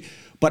already.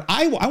 But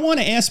I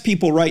want to ask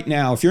people right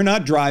now, if you're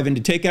not driving,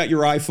 to take out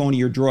your iPhone or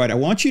your Droid. I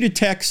want you to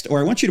text, or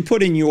I want you to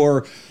put in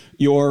your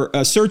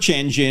search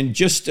engine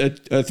just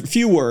a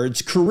few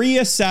words,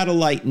 Korea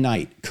Satellite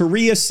Night.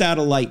 Korea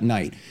Satellite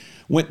Night.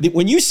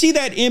 When you see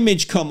that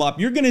image come up,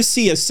 you're going to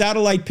see a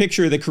satellite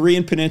picture of the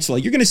Korean Peninsula.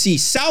 You're going to see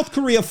South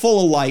Korea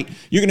full of light.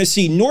 You're going to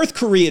see North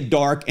Korea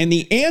dark. And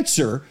the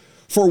answer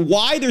for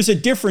why there's a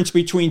difference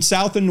between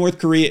South and North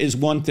Korea is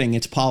one thing.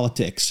 It's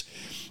politics.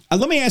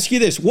 Let me ask you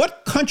this.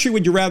 What country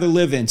would you rather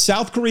live in,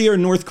 South Korea or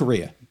North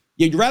Korea?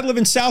 You'd rather live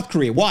in South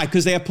Korea. Why?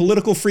 Because they have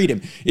political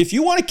freedom. If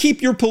you want to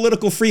keep your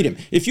political freedom,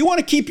 if you want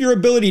to keep your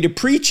ability to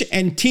preach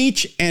and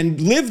teach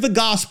and live the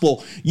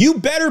gospel, you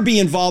better be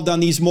involved on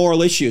these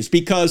moral issues,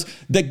 because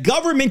the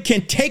government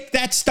can take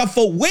that stuff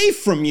away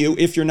from you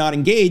if you're not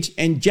engaged.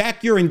 And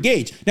Jack, you're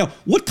engaged. Now,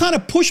 what kind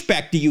of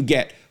pushback do you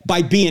get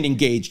by being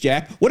engaged,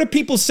 Jack? What do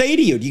people say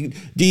to you?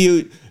 Do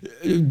you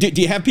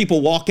have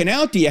people walking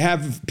out? Do you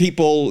have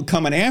people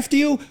coming after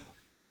you?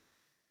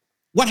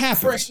 What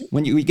happens Frank,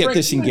 when you get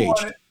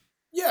disengaged?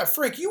 Yeah,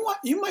 Frank, you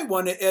might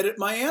want to edit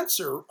my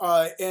answer,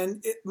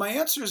 my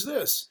answer is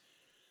this: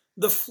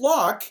 the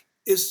flock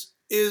is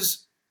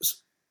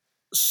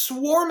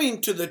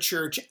swarming to the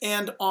church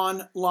and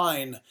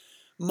online.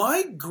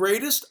 My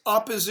greatest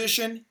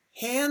opposition,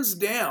 hands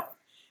down,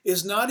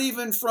 is not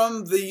even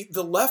from the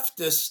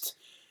leftist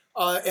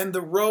and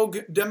the rogue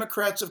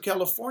Democrats of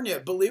California.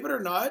 Believe it or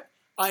not,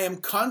 I am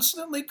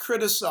constantly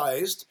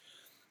criticized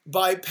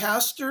by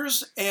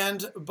pastors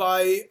and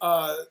by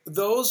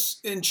those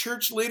in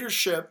church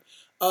leadership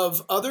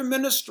of other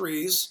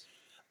ministries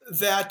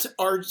that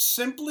are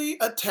simply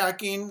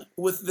attacking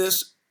with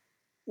this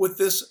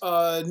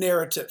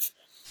narrative.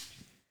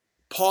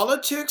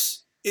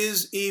 Politics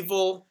is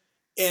evil,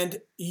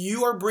 and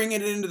you are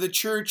bringing it into the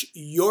church.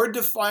 You're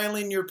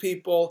defiling your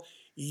people.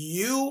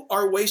 You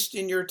are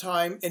wasting your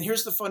time. And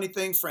here's the funny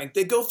thing, Frank.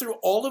 They go through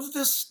all of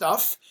this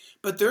stuff,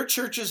 but their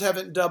churches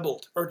haven't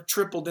doubled or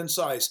tripled in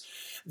size.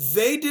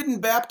 They didn't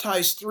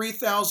baptize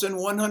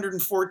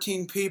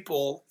 3,114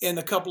 people in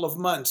a couple of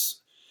months.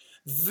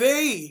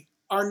 They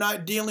are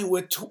not dealing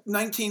with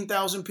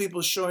 19,000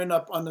 people showing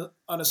up on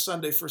a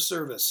Sunday for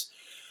service.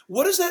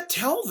 What does that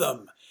tell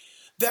them?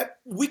 That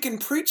we can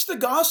preach the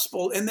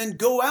gospel and then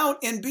go out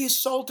and be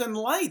salt and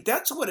light.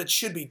 That's what it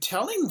should be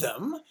telling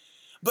them.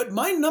 But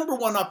my number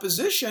one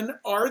opposition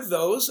are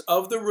those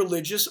of the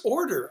religious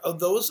order, of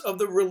those of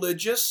the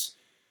religious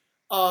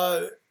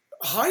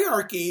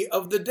hierarchy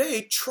of the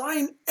day,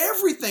 trying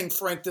everything,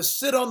 Frank, to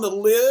sit on the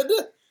lid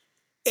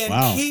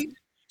and keep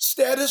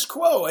status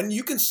quo. And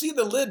you can see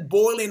the lid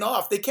boiling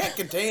off. They can't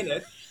contain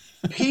it.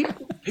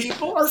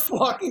 People are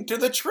flocking to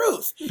the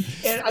truth.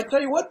 And I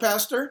tell you what,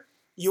 Pastor,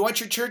 you want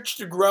your church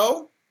to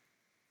grow?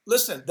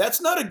 Listen,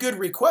 that's not a good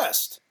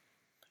request.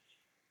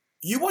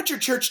 You want your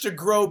church to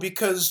grow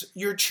because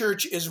your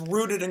church is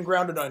rooted and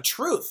grounded on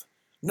truth,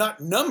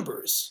 not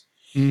numbers.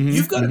 Mm-hmm,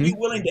 You've got to be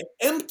willing to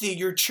empty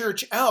your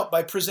church out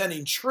by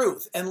presenting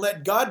truth and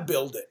let God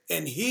build it,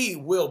 and He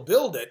will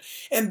build it.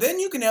 And then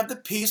you can have the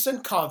peace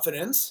and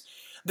confidence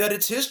that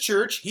it's His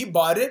church. He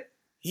bought it.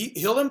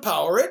 He'll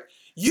empower it.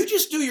 You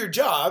just do your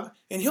job,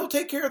 and He'll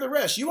take care of the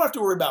rest. You don't have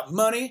to worry about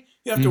money.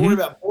 You don't have to worry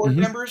about board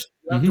members.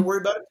 You don't have to worry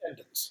about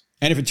attendance.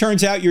 And if it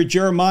turns out you're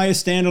Jeremiah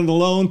standing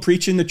alone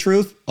preaching the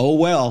truth, oh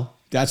well,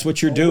 that's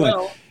what you're doing.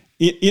 Well.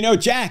 You know,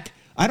 Jack,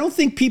 I don't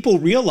think people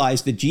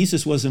realize that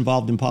Jesus was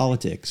involved in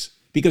politics.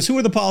 Because who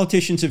were the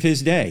politicians of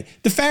his day?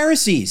 The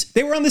Pharisees.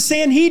 They were on the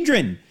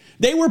Sanhedrin.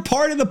 They were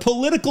part of the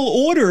political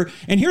order.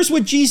 And here's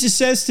what Jesus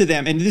says to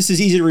them. And this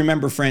is easy to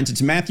remember, friends.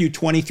 It's Matthew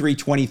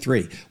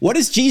 23:23. What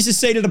does Jesus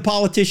say to the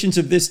politicians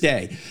of this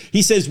day?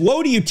 He says,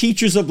 "Woe to you,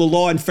 teachers of the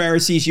law and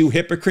Pharisees, you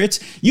hypocrites.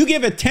 You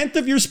give 1/10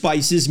 of your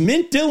spices,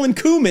 mint, dill, and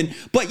cumin,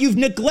 but you've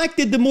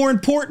neglected the more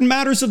important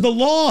matters of the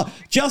law,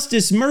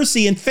 justice,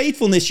 mercy, and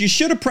faithfulness. You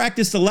should have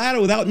practiced the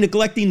latter without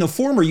neglecting the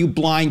former, you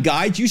blind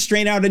guides. You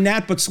strain out a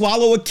gnat, but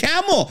swallow a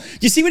camel." Do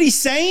you see what he's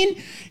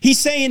saying?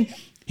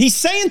 He's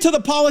saying to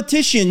the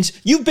politicians,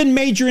 you've been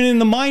majoring in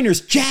the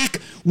minors. Jack,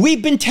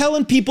 we've been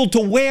telling people to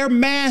wear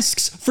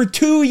masks for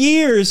 2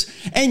 years,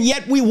 and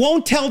yet we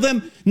won't tell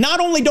them, not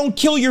only don't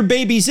kill your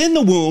babies in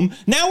the womb,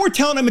 now we're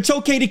telling them it's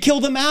okay to kill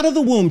them out of the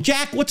womb.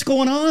 Jack, what's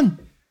going on?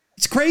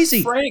 It's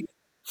crazy.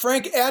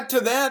 Frank, add to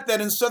that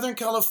in Southern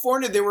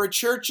California, there were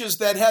churches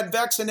that had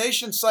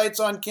vaccination sites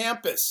on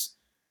campus.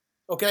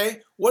 Okay?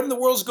 What in the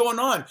world's going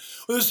on?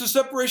 Well, there's a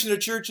separation of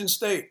church and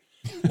state.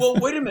 Well,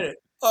 wait a minute.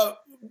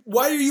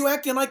 Why are you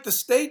acting like the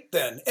state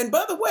then? And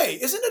by the way,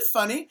 isn't it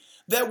funny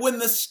that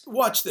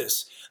watch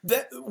this,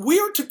 that we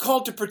are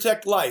called to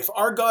protect life.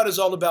 Our God is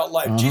all about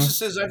life. Jesus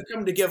says, I've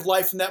come to give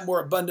life and that more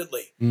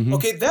abundantly.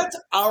 Okay, that's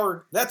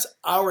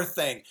our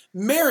thing.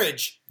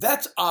 Marriage,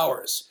 that's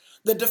ours.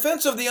 The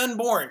defense of the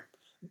unborn,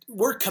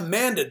 we're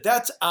commanded,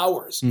 that's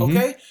ours.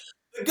 Okay?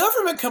 The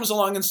government comes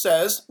along and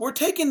says, we're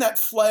taking that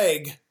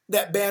flag,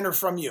 that banner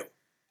from you,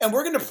 and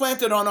we're going to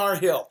plant it on our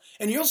hill.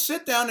 And you'll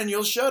sit down and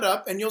you'll shut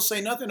up and you'll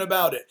say nothing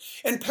about it.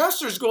 And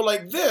pastors go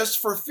like this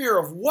for fear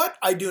of what?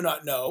 I do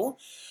not know.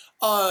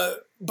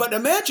 But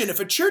imagine if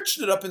a church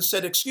stood up and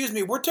said, excuse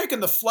me, we're taking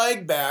the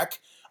flag back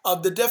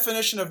of the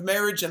definition of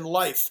marriage and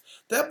life.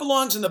 That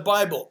belongs in the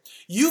Bible.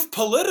 You've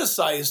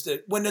politicized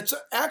it when it's an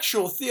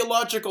actual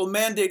theological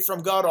mandate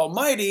from God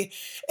Almighty,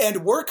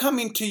 and we're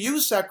coming to you,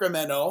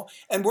 Sacramento,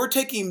 and we're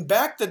taking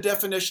back the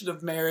definition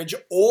of marriage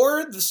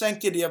or the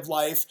sanctity of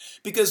life,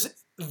 because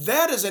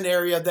that is an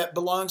area that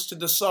belongs to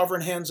the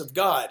sovereign hands of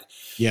God.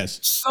 Yes.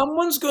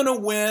 Someone's going to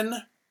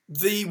win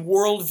the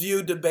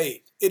worldview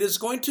debate. It is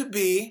going to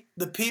be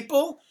the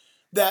people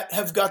that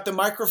have got the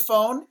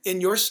microphone in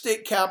your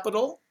state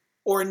capital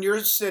or in your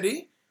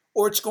city,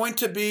 or it's going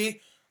to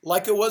be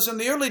like it was in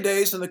the early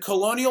days in the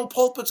colonial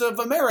pulpits of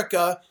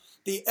America,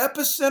 the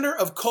epicenter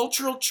of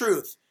cultural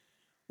truth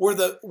were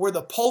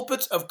the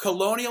pulpits of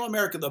colonial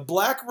America. The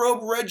Black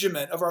Robe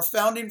Regiment of our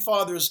founding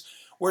fathers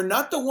were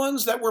not the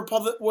ones that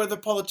were the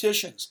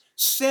politicians.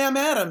 Sam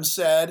Adams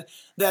said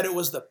that it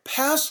was the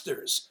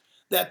pastors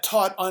that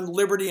taught on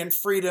liberty and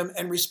freedom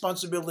and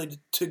responsibility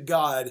to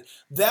God.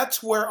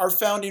 That's where our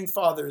founding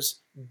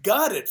fathers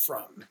got it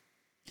from.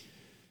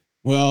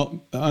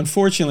 Well,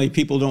 unfortunately,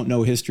 people don't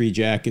know history,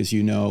 Jack, as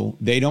you know.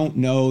 They don't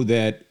know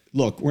that,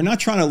 look, we're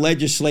not trying to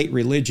legislate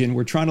religion.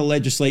 We're trying to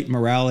legislate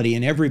morality,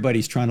 and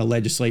everybody's trying to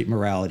legislate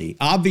morality.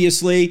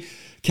 Obviously,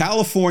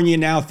 California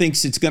now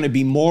thinks it's going to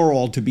be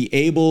moral to be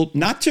able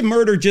not to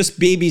murder just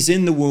babies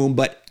in the womb,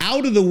 but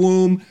out of the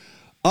womb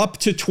up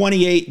to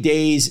 28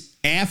 days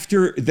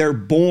after they're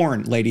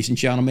born, ladies and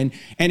gentlemen.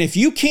 And if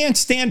you can't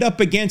stand up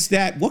against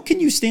that, what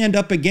can you stand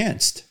up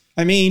against?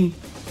 I mean,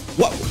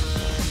 what?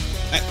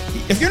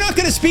 If you're not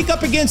going to speak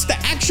up against the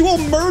actual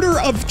murder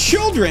of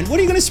children, what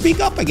are you going to speak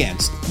up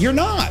against? You're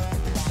not.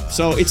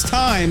 So it's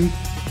time.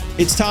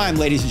 It's time,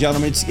 ladies and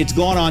gentlemen. It's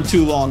gone on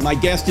too long. My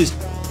guest is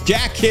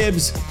Jack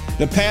Hibbs,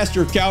 the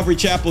pastor of Calvary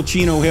Chapel,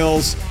 Chino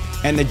Hills,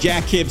 and the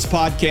Jack Hibbs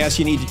podcast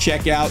you need to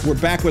check out. We're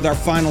back with our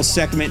final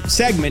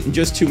segment in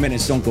just 2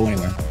 minutes. Don't go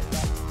anywhere.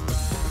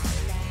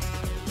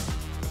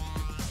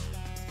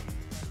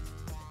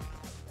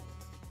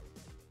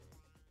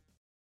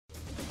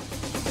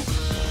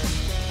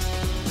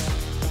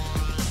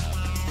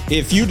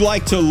 If you'd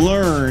like to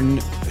learn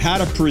how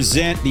to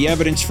present the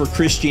evidence for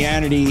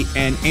Christianity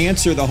and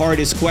answer the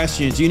hardest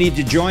questions, you need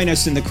to join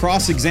us in the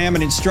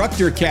Cross-Examine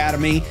Instructor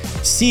Academy,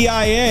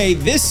 CIA.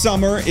 This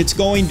summer, it's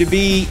going to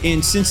be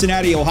in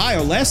Cincinnati,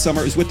 Ohio. Last summer,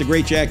 it was with the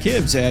great Jack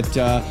Hibbs at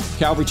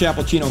Calvary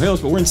Chapel, Chino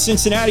Hills, but we're in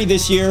Cincinnati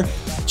this year.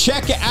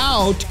 Check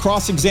out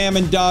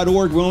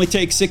crossexamine.org. We only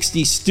take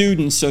 60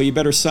 students, so you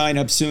better sign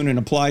up soon and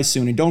apply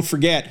soon. And don't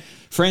forget,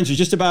 friends, there's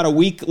just about a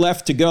week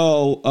left to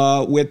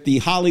go with the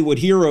Hollywood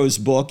Heroes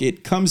book.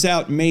 It comes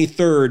out May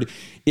 3rd.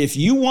 If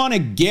you want to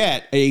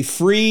get a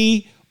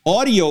free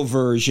audio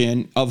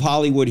version of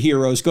Hollywood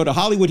Heroes, go to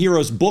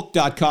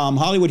HollywoodHeroesBook.com,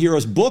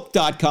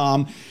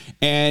 HollywoodHeroesBook.com,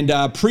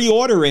 and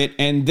pre-order it,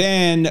 and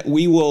then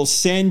we will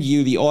send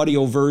you the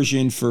audio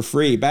version for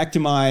free. Back to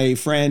my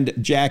friend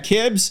Jack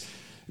Hibbs,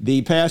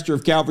 the pastor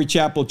of Calvary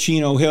Chapel,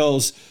 Chino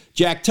Hills.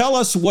 Jack, tell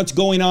us what's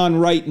going on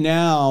right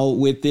now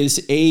with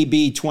this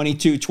AB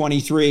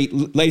 2223.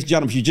 Ladies and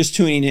gentlemen, if you're just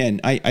tuning in,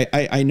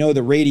 I know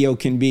the radio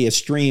can be a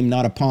stream,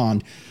 not a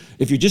pond.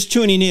 If you're just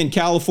tuning in,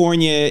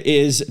 California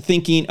is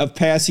thinking of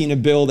passing a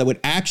bill that would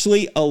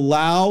actually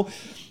allow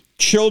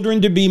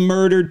children to be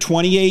murdered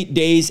 28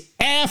 days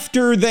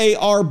after they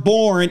are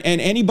born, and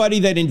anybody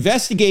that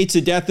investigates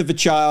the death of a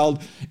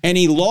child,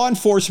 any law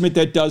enforcement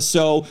that does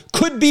so,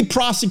 could be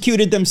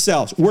prosecuted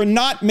themselves. We're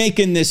not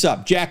making this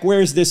up. Jack,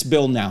 where's this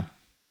bill now?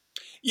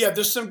 Yeah,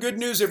 there's some good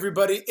news,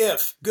 everybody.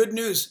 Good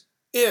news,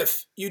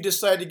 if you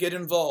decide to get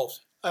involved.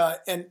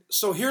 And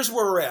so here's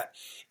where we're at.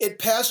 It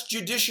passed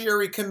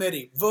Judiciary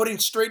Committee, voting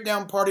straight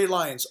down party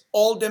lines.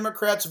 All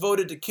Democrats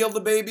voted to kill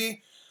the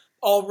baby.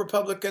 All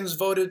Republicans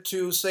voted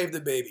to save the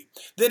baby.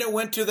 Then it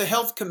went to the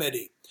Health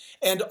Committee,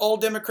 and all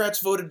Democrats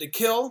voted to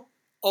kill.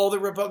 All the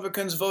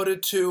Republicans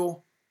voted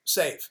to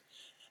save.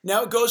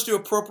 Now it goes to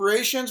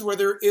Appropriations, where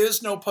there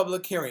is no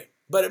public hearing,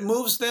 but it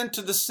moves then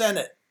to the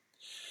Senate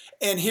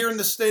and here in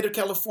the state of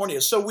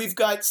California. So we've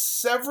got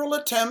several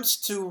attempts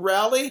to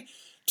rally,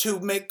 to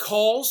make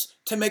calls,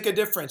 to make a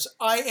difference.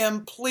 I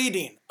am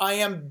pleading, I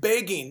am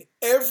begging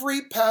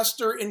every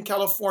pastor in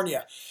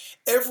California,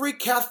 every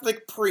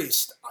Catholic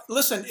priest.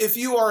 Listen, if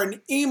you are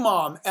an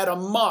imam at a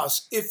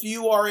mosque, if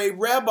you are a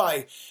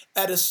rabbi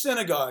at a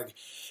synagogue,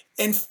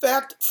 in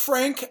fact,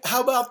 Frank,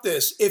 how about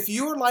this? If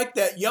you're like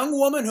that young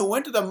woman who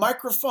went to the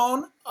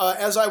microphone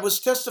as I was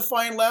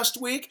testifying last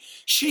week,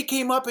 she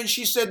came up and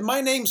she said,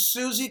 "My name's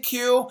Susie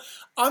Q.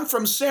 I'm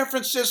from San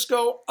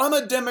Francisco. I'm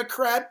a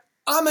Democrat.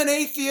 I'm an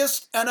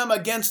atheist, and I'm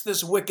against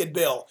this wicked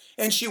bill."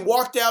 And she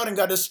walked out and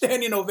got a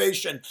standing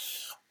ovation.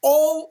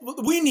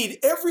 We need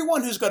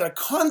everyone who's got a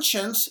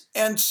conscience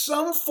and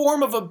some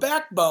form of a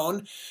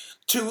backbone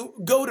to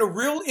go to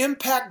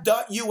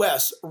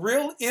realimpact.us,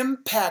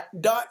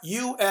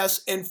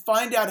 realimpact.us, and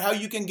find out how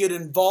you can get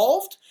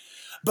involved.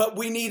 But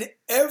we need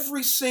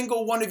every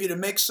single one of you to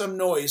make some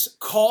noise.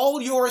 Call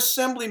your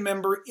assembly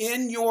member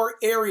in your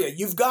area.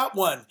 You've got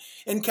one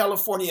in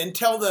California, and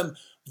tell them,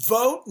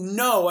 vote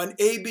no on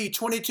AB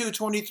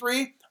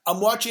 2223. I'm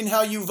watching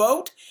how you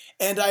vote,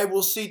 and I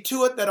will see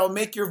to it that I'll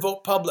make your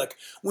vote public.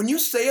 When you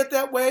say it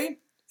that way,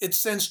 it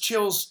sends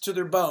chills to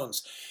their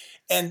bones.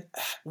 And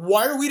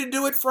why are we to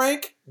do it,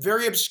 Frank?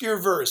 Very obscure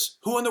verse.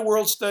 Who in the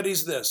world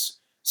studies this?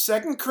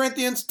 2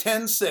 Corinthians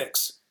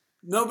 10:6.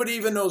 Nobody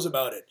even knows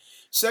about it.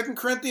 2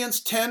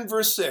 Corinthians 10,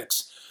 verse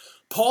 6.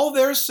 Paul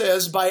there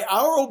says, by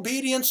our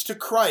obedience to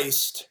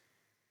Christ,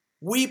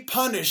 we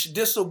punish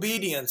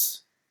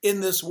disobedience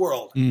in this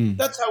world.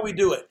 That's how we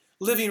do it,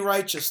 living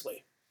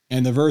righteously.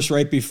 And the verse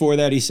right before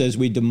that, he says,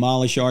 we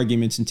demolish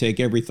arguments and take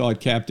every thought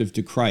captive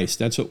to Christ.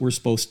 That's what we're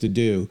supposed to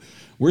do.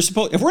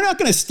 If we're not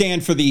going to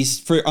stand for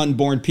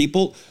unborn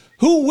people,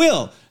 who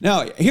will?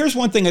 Now, here's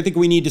one thing I think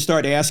we need to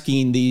start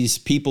asking these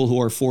people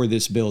who are for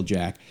this bill,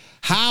 Jack.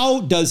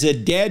 How does a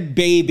dead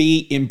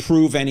baby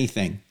improve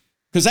anything?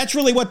 Because that's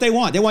really what they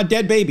want. They want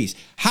dead babies.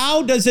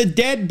 How does a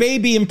dead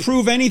baby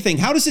improve anything?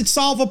 How does it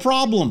solve a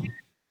problem?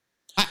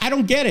 I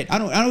don't get it. I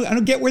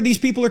don't get where these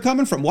people are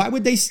coming from. Why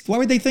would they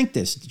think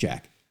this,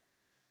 Jack?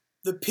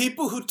 The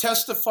people who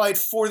testified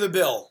for the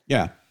bill,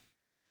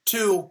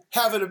 to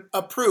have it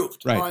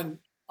approved on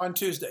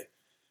Tuesday,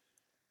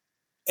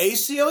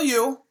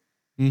 ACLU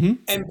and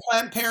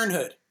Planned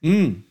Parenthood.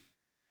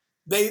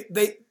 They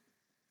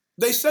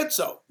said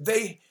so.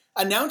 They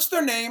announced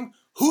their name,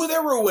 who they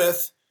were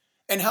with,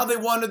 and how they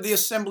wanted the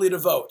assembly to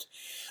vote.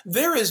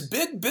 There is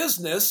big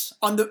business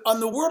on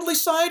the worldly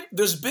side.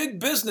 There's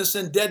big business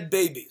in dead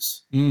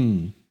babies.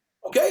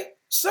 Okay.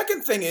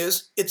 Second thing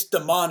is, it's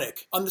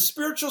demonic. On the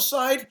spiritual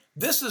side,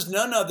 this is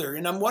none other,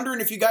 and I'm wondering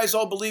if you guys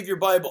all believe your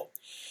Bible.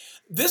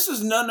 This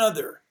is none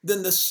other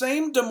than the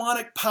same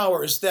demonic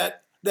powers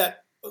that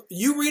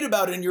you read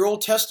about in your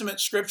Old Testament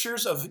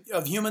scriptures of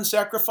human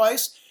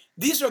sacrifice.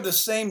 These are the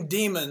same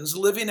demons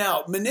living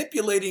out,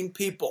 manipulating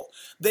people.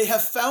 They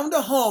have found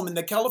a home in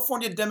the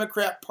California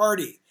Democrat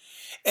Party.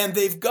 And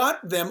they've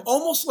got them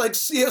almost like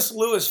C.S.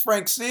 Lewis,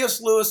 Frank, C.S.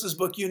 Lewis's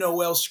book, you know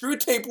well, Screw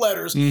Tape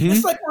Letters.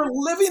 It's like we're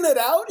living it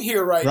out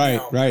here right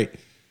now. Right.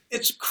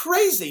 It's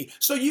crazy.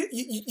 So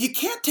you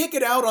can't take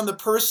it out on the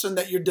person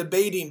that you're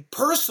debating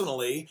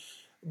personally,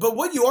 but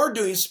what you are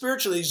doing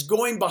spiritually is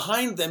going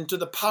behind them to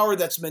the power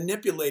that's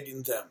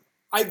manipulating them.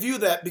 I view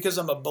that because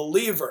I'm a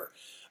believer.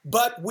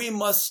 But we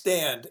must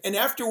stand. And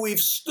after we've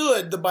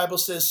stood, the Bible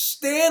says,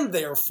 stand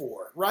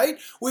therefore, right?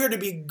 We are to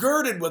be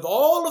girded with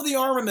all of the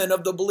armament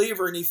of the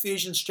believer in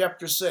Ephesians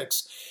chapter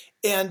 6.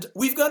 And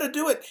we've got to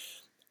do it.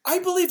 I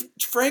believe,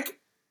 Frank,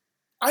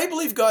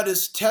 God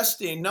is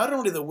testing not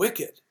only the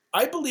wicked,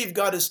 I believe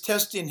God is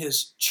testing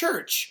his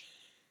church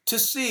to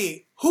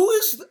see who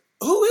is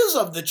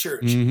of the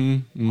church,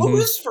 who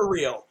is for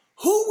real,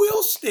 who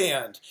will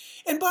stand.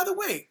 And by the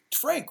way,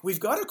 Frank, we've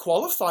got to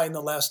qualify in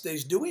the last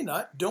days, do we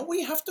not? Don't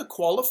we have to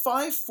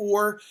qualify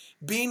for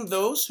being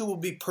those who will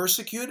be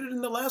persecuted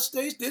in the last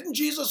days? Didn't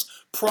Jesus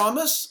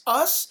promise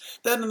us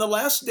that in the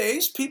last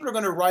days, people are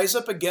going to rise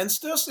up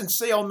against us and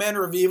say all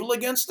manner of evil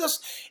against us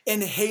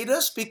and hate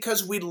us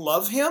because we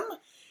love him?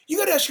 You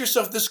got to ask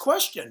yourself this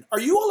question. Are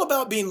you all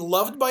about being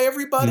loved by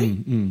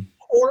everybody?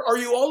 Or are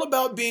you all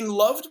about being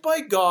loved by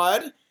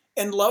God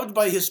and loved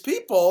by his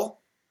people,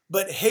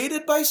 but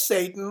hated by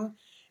Satan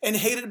and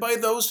hated by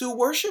those who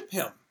worship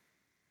him?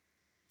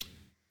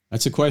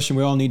 That's a question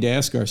we all need to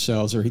ask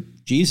ourselves. Or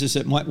Jesus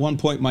at one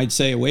point might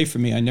say, away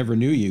from me, I never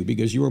knew you,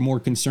 because you were more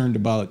concerned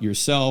about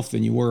yourself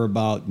than you were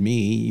about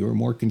me. You were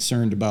more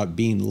concerned about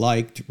being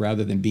liked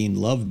rather than being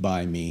loved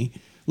by me.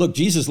 Look,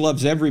 Jesus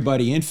loves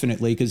everybody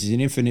infinitely because he's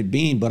an infinite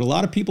being, but a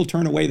lot of people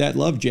turn away that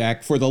love,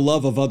 Jack, for the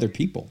love of other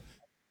people,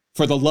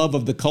 for the love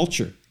of the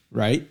culture.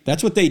 Right?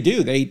 That's what they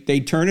do. They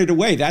turn it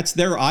away. That's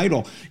their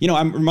idol. You know,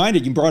 I'm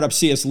reminded, you brought up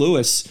C.S.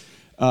 Lewis.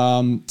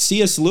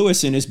 C.S.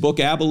 Lewis in his book,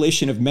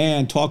 Abolition of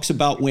Man, talks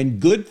about when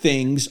good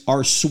things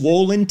are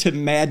swollen to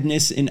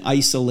madness in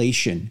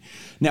isolation.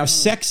 Now,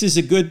 sex is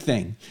a good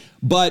thing,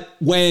 but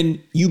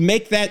when you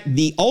make that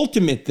the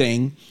ultimate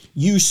thing,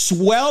 you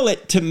swell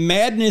it to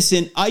madness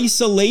and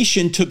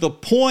isolation to the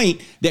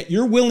point that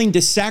you're willing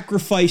to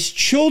sacrifice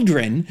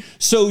children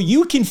so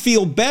you can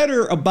feel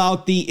better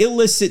about the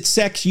illicit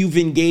sex you've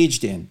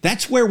engaged in.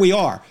 That's where we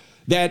are.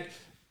 That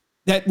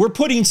we're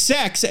putting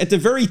sex at the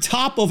very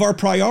top of our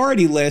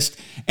priority list,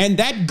 and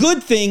that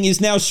good thing is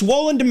now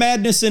swollen to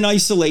madness and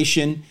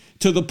isolation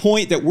to the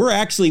point that we're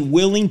actually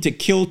willing to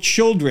kill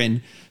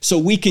children so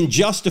we can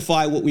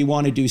justify what we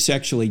want to do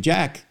sexually.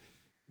 Jack,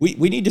 we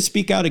need to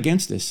speak out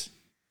against this.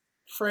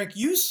 Frank,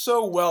 you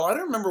so well, I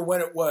don't remember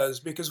when it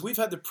was because we've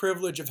had the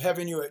privilege of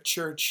having you at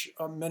church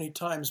many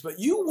times, but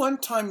you one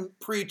time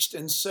preached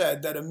and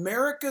said that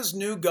America's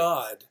new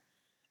God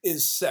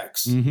is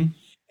sex. And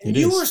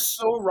you were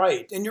so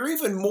right. And you're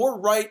even more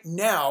right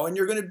now, and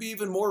you're going to be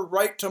even more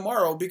right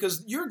tomorrow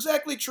because you're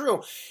exactly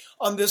true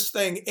on this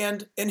thing.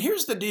 And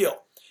here's the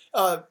deal.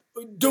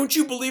 Don't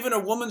you believe in a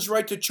woman's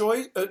right to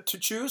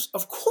choose?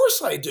 Of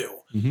course I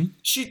do.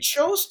 She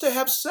chose to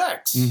have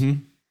sex.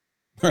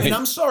 Right. And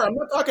I'm sorry, I'm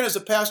not talking as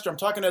a pastor, I'm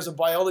talking as a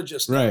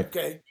biologist. Right.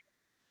 Okay.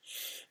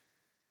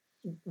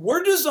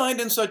 We're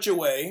designed in such a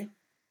way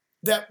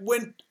that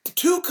when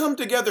two come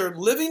together,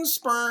 living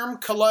sperm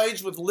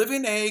collides with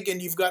living egg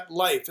and you've got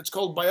life. It's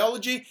called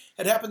biology.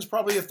 It happens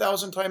probably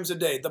 1,000 times a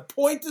day. The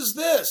point is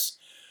this.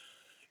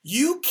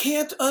 You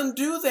can't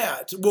undo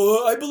that.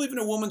 Well, I believe in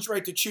a woman's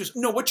right to choose.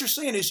 No, what you're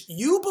saying is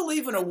you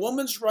believe in a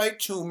woman's right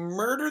to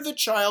murder the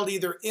child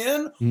either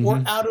in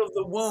or out of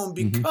the womb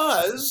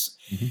because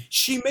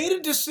she made a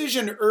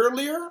decision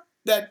earlier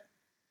that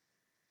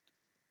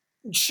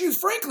she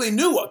frankly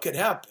knew what could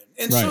happen,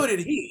 and so did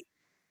he.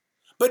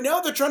 But now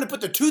they're trying to put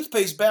the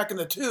toothpaste back in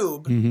the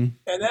tube, and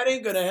that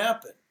ain't going to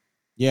happen.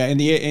 Yeah, in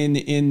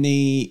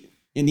the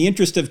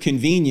interest of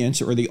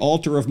convenience, or the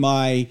altar of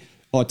my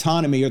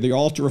autonomy, or the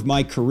altar of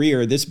my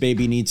career, this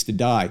baby needs to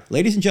die.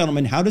 Ladies and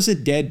gentlemen, how does a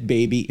dead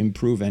baby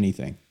improve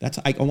anything?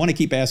 I want to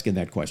keep asking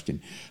that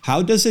question.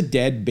 How does a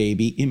dead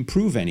baby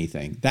improve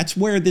anything? That's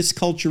where this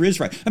culture is,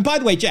 right? And by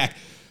the way, Jack,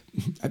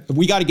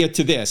 we got to get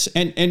to this.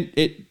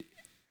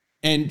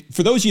 And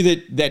for those of you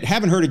that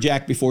haven't heard of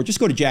Jack before, just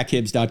go to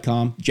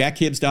jackhibbs.com,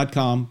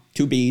 jackhibbs.com,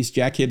 2 B's,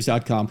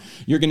 jackhibbs.com.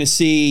 You're going to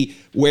see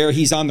where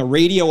he's on the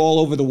radio all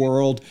over the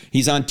world.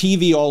 He's on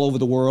TV all over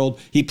the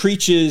world. He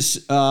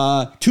preaches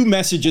 2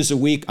 messages a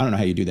week. I don't know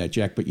how you do that,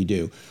 Jack, but you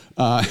do.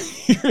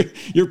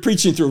 You're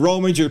preaching through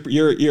Romans.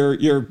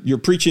 You're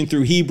preaching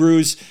through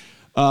Hebrews.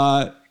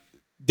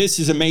 This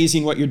is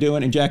amazing what you're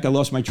doing. And Jack, I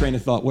lost my train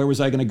of thought. Where was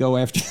I going to go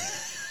after?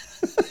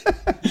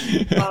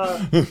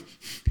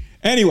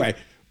 Anyway.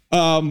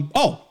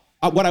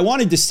 What I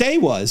wanted to say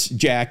was,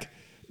 Jack,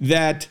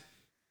 that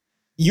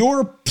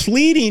you're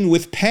pleading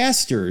with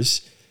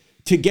pastors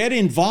to get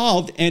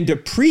involved and to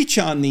preach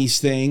on these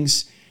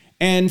things.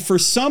 And for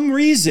some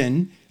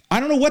reason,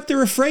 I don't know what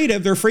they're afraid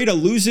of. They're afraid of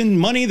losing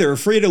money. They're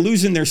afraid of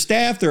losing their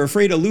staff. They're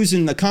afraid of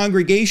losing the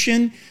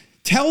congregation.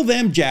 Tell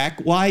them, Jack,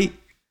 why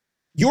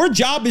your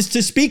job is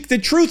to speak the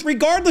truth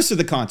regardless of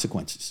the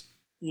consequences.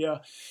 Yeah.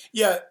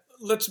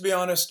 Let's be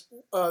honest.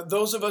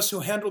 Those of us who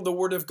handle the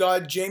word of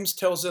God, James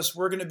tells us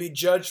we're going to be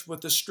judged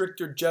with a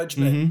stricter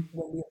judgment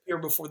when we appear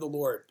before the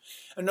Lord.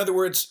 In other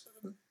words,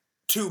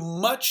 too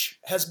much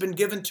has been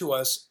given to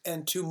us,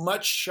 and too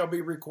much shall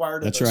be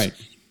required of us. That's right.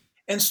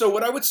 And so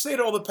what I would say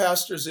to all the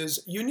pastors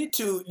is you need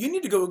to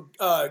go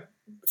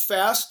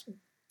fast,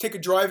 take a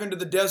drive into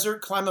the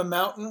desert, climb a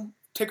mountain,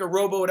 take a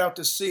rowboat out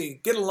to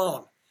sea, get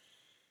alone.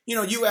 You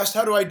know, you asked,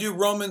 how do I do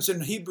Romans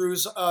and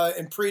Hebrews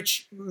and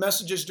preach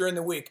messages during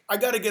the week? I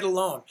got to get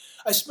alone.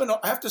 I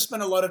have to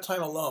spend a lot of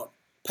time alone.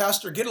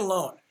 Pastor, get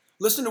alone.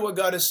 Listen to what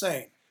God is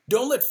saying.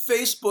 Don't let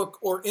Facebook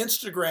or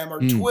Instagram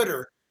or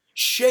Twitter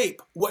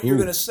shape what you're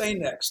going to say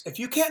next. If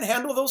you can't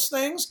handle those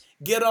things,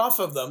 get off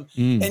of them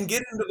and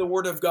get into the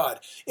Word of God.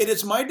 It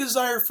is my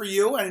desire for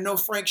you, and I know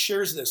Frank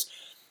shares this,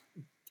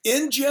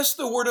 ingest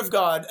the Word of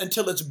God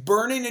until it's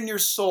burning in your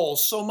soul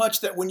so much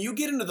that when you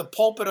get into the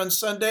pulpit on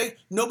Sunday,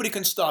 nobody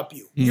can stop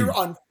you. You're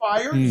on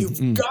fire.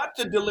 You've got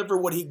to deliver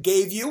what He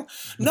gave you,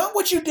 not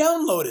what you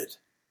downloaded,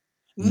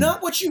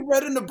 not what you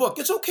read in a book.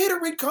 It's okay to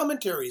read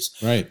commentaries.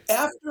 Right.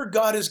 After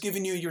God has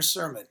given you your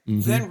sermon,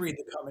 then read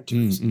the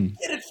commentaries.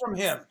 Get it from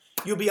Him.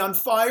 You'll be on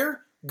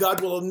fire. God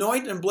will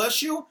anoint and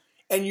bless you,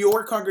 and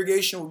your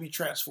congregation will be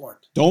transformed.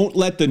 Don't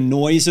let the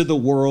noise of the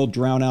world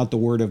drown out the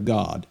Word of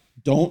God.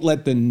 Don't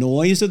let the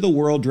noise of the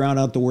world drown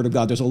out the Word of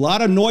God. There's a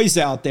lot of noise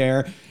out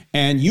there,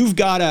 and you've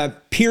got to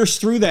pierce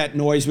through that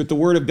noise with the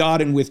Word of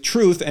God and with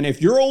truth. And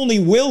if you're only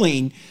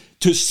willing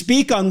to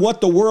speak on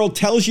what the world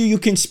tells you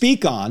can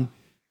speak on,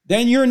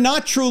 then you're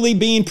not truly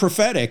being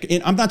prophetic.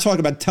 And I'm not talking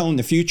about telling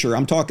the future.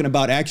 I'm talking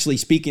about actually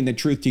speaking the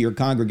truth to your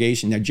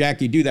congregation. Now,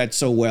 Jack, you do that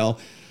so well,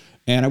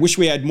 and I wish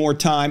we had more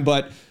time,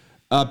 but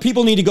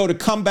people need to go to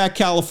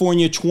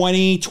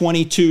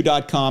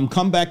comebackcalifornia2022.com,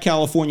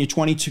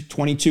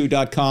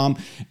 comebackcalifornia2022.com,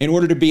 in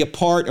order to be a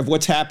part of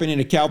what's happening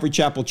at Calvary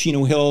Chapel,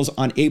 Chino Hills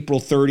on April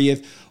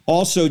 30th.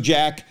 Also,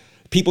 Jack,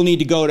 people need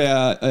to go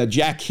to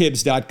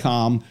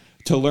jackhibbs.com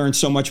to learn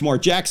so much more.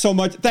 Jack,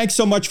 thanks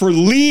so much for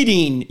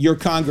leading your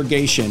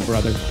congregation,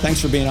 brother. Thanks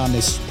for being on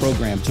this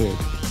program, too.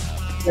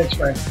 Thanks,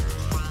 Frank.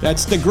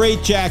 That's the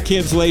great Jack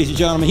Hibbs, ladies and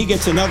gentlemen. He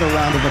gets another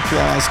round of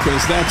applause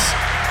because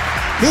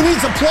he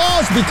needs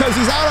applause because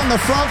he's out on the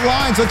front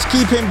lines. Let's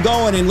keep him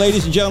going. And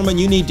ladies and gentlemen,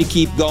 you need to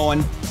keep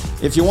going.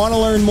 If you want to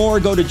learn more,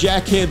 go to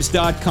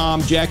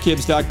jackhibbs.com,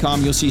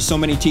 jackhibbs.com. You'll see so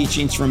many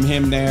teachings from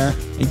him there.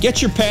 And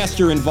get your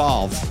pastor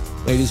involved,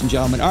 ladies and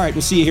gentlemen. All right,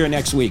 we'll see you here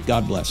next week.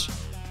 God bless.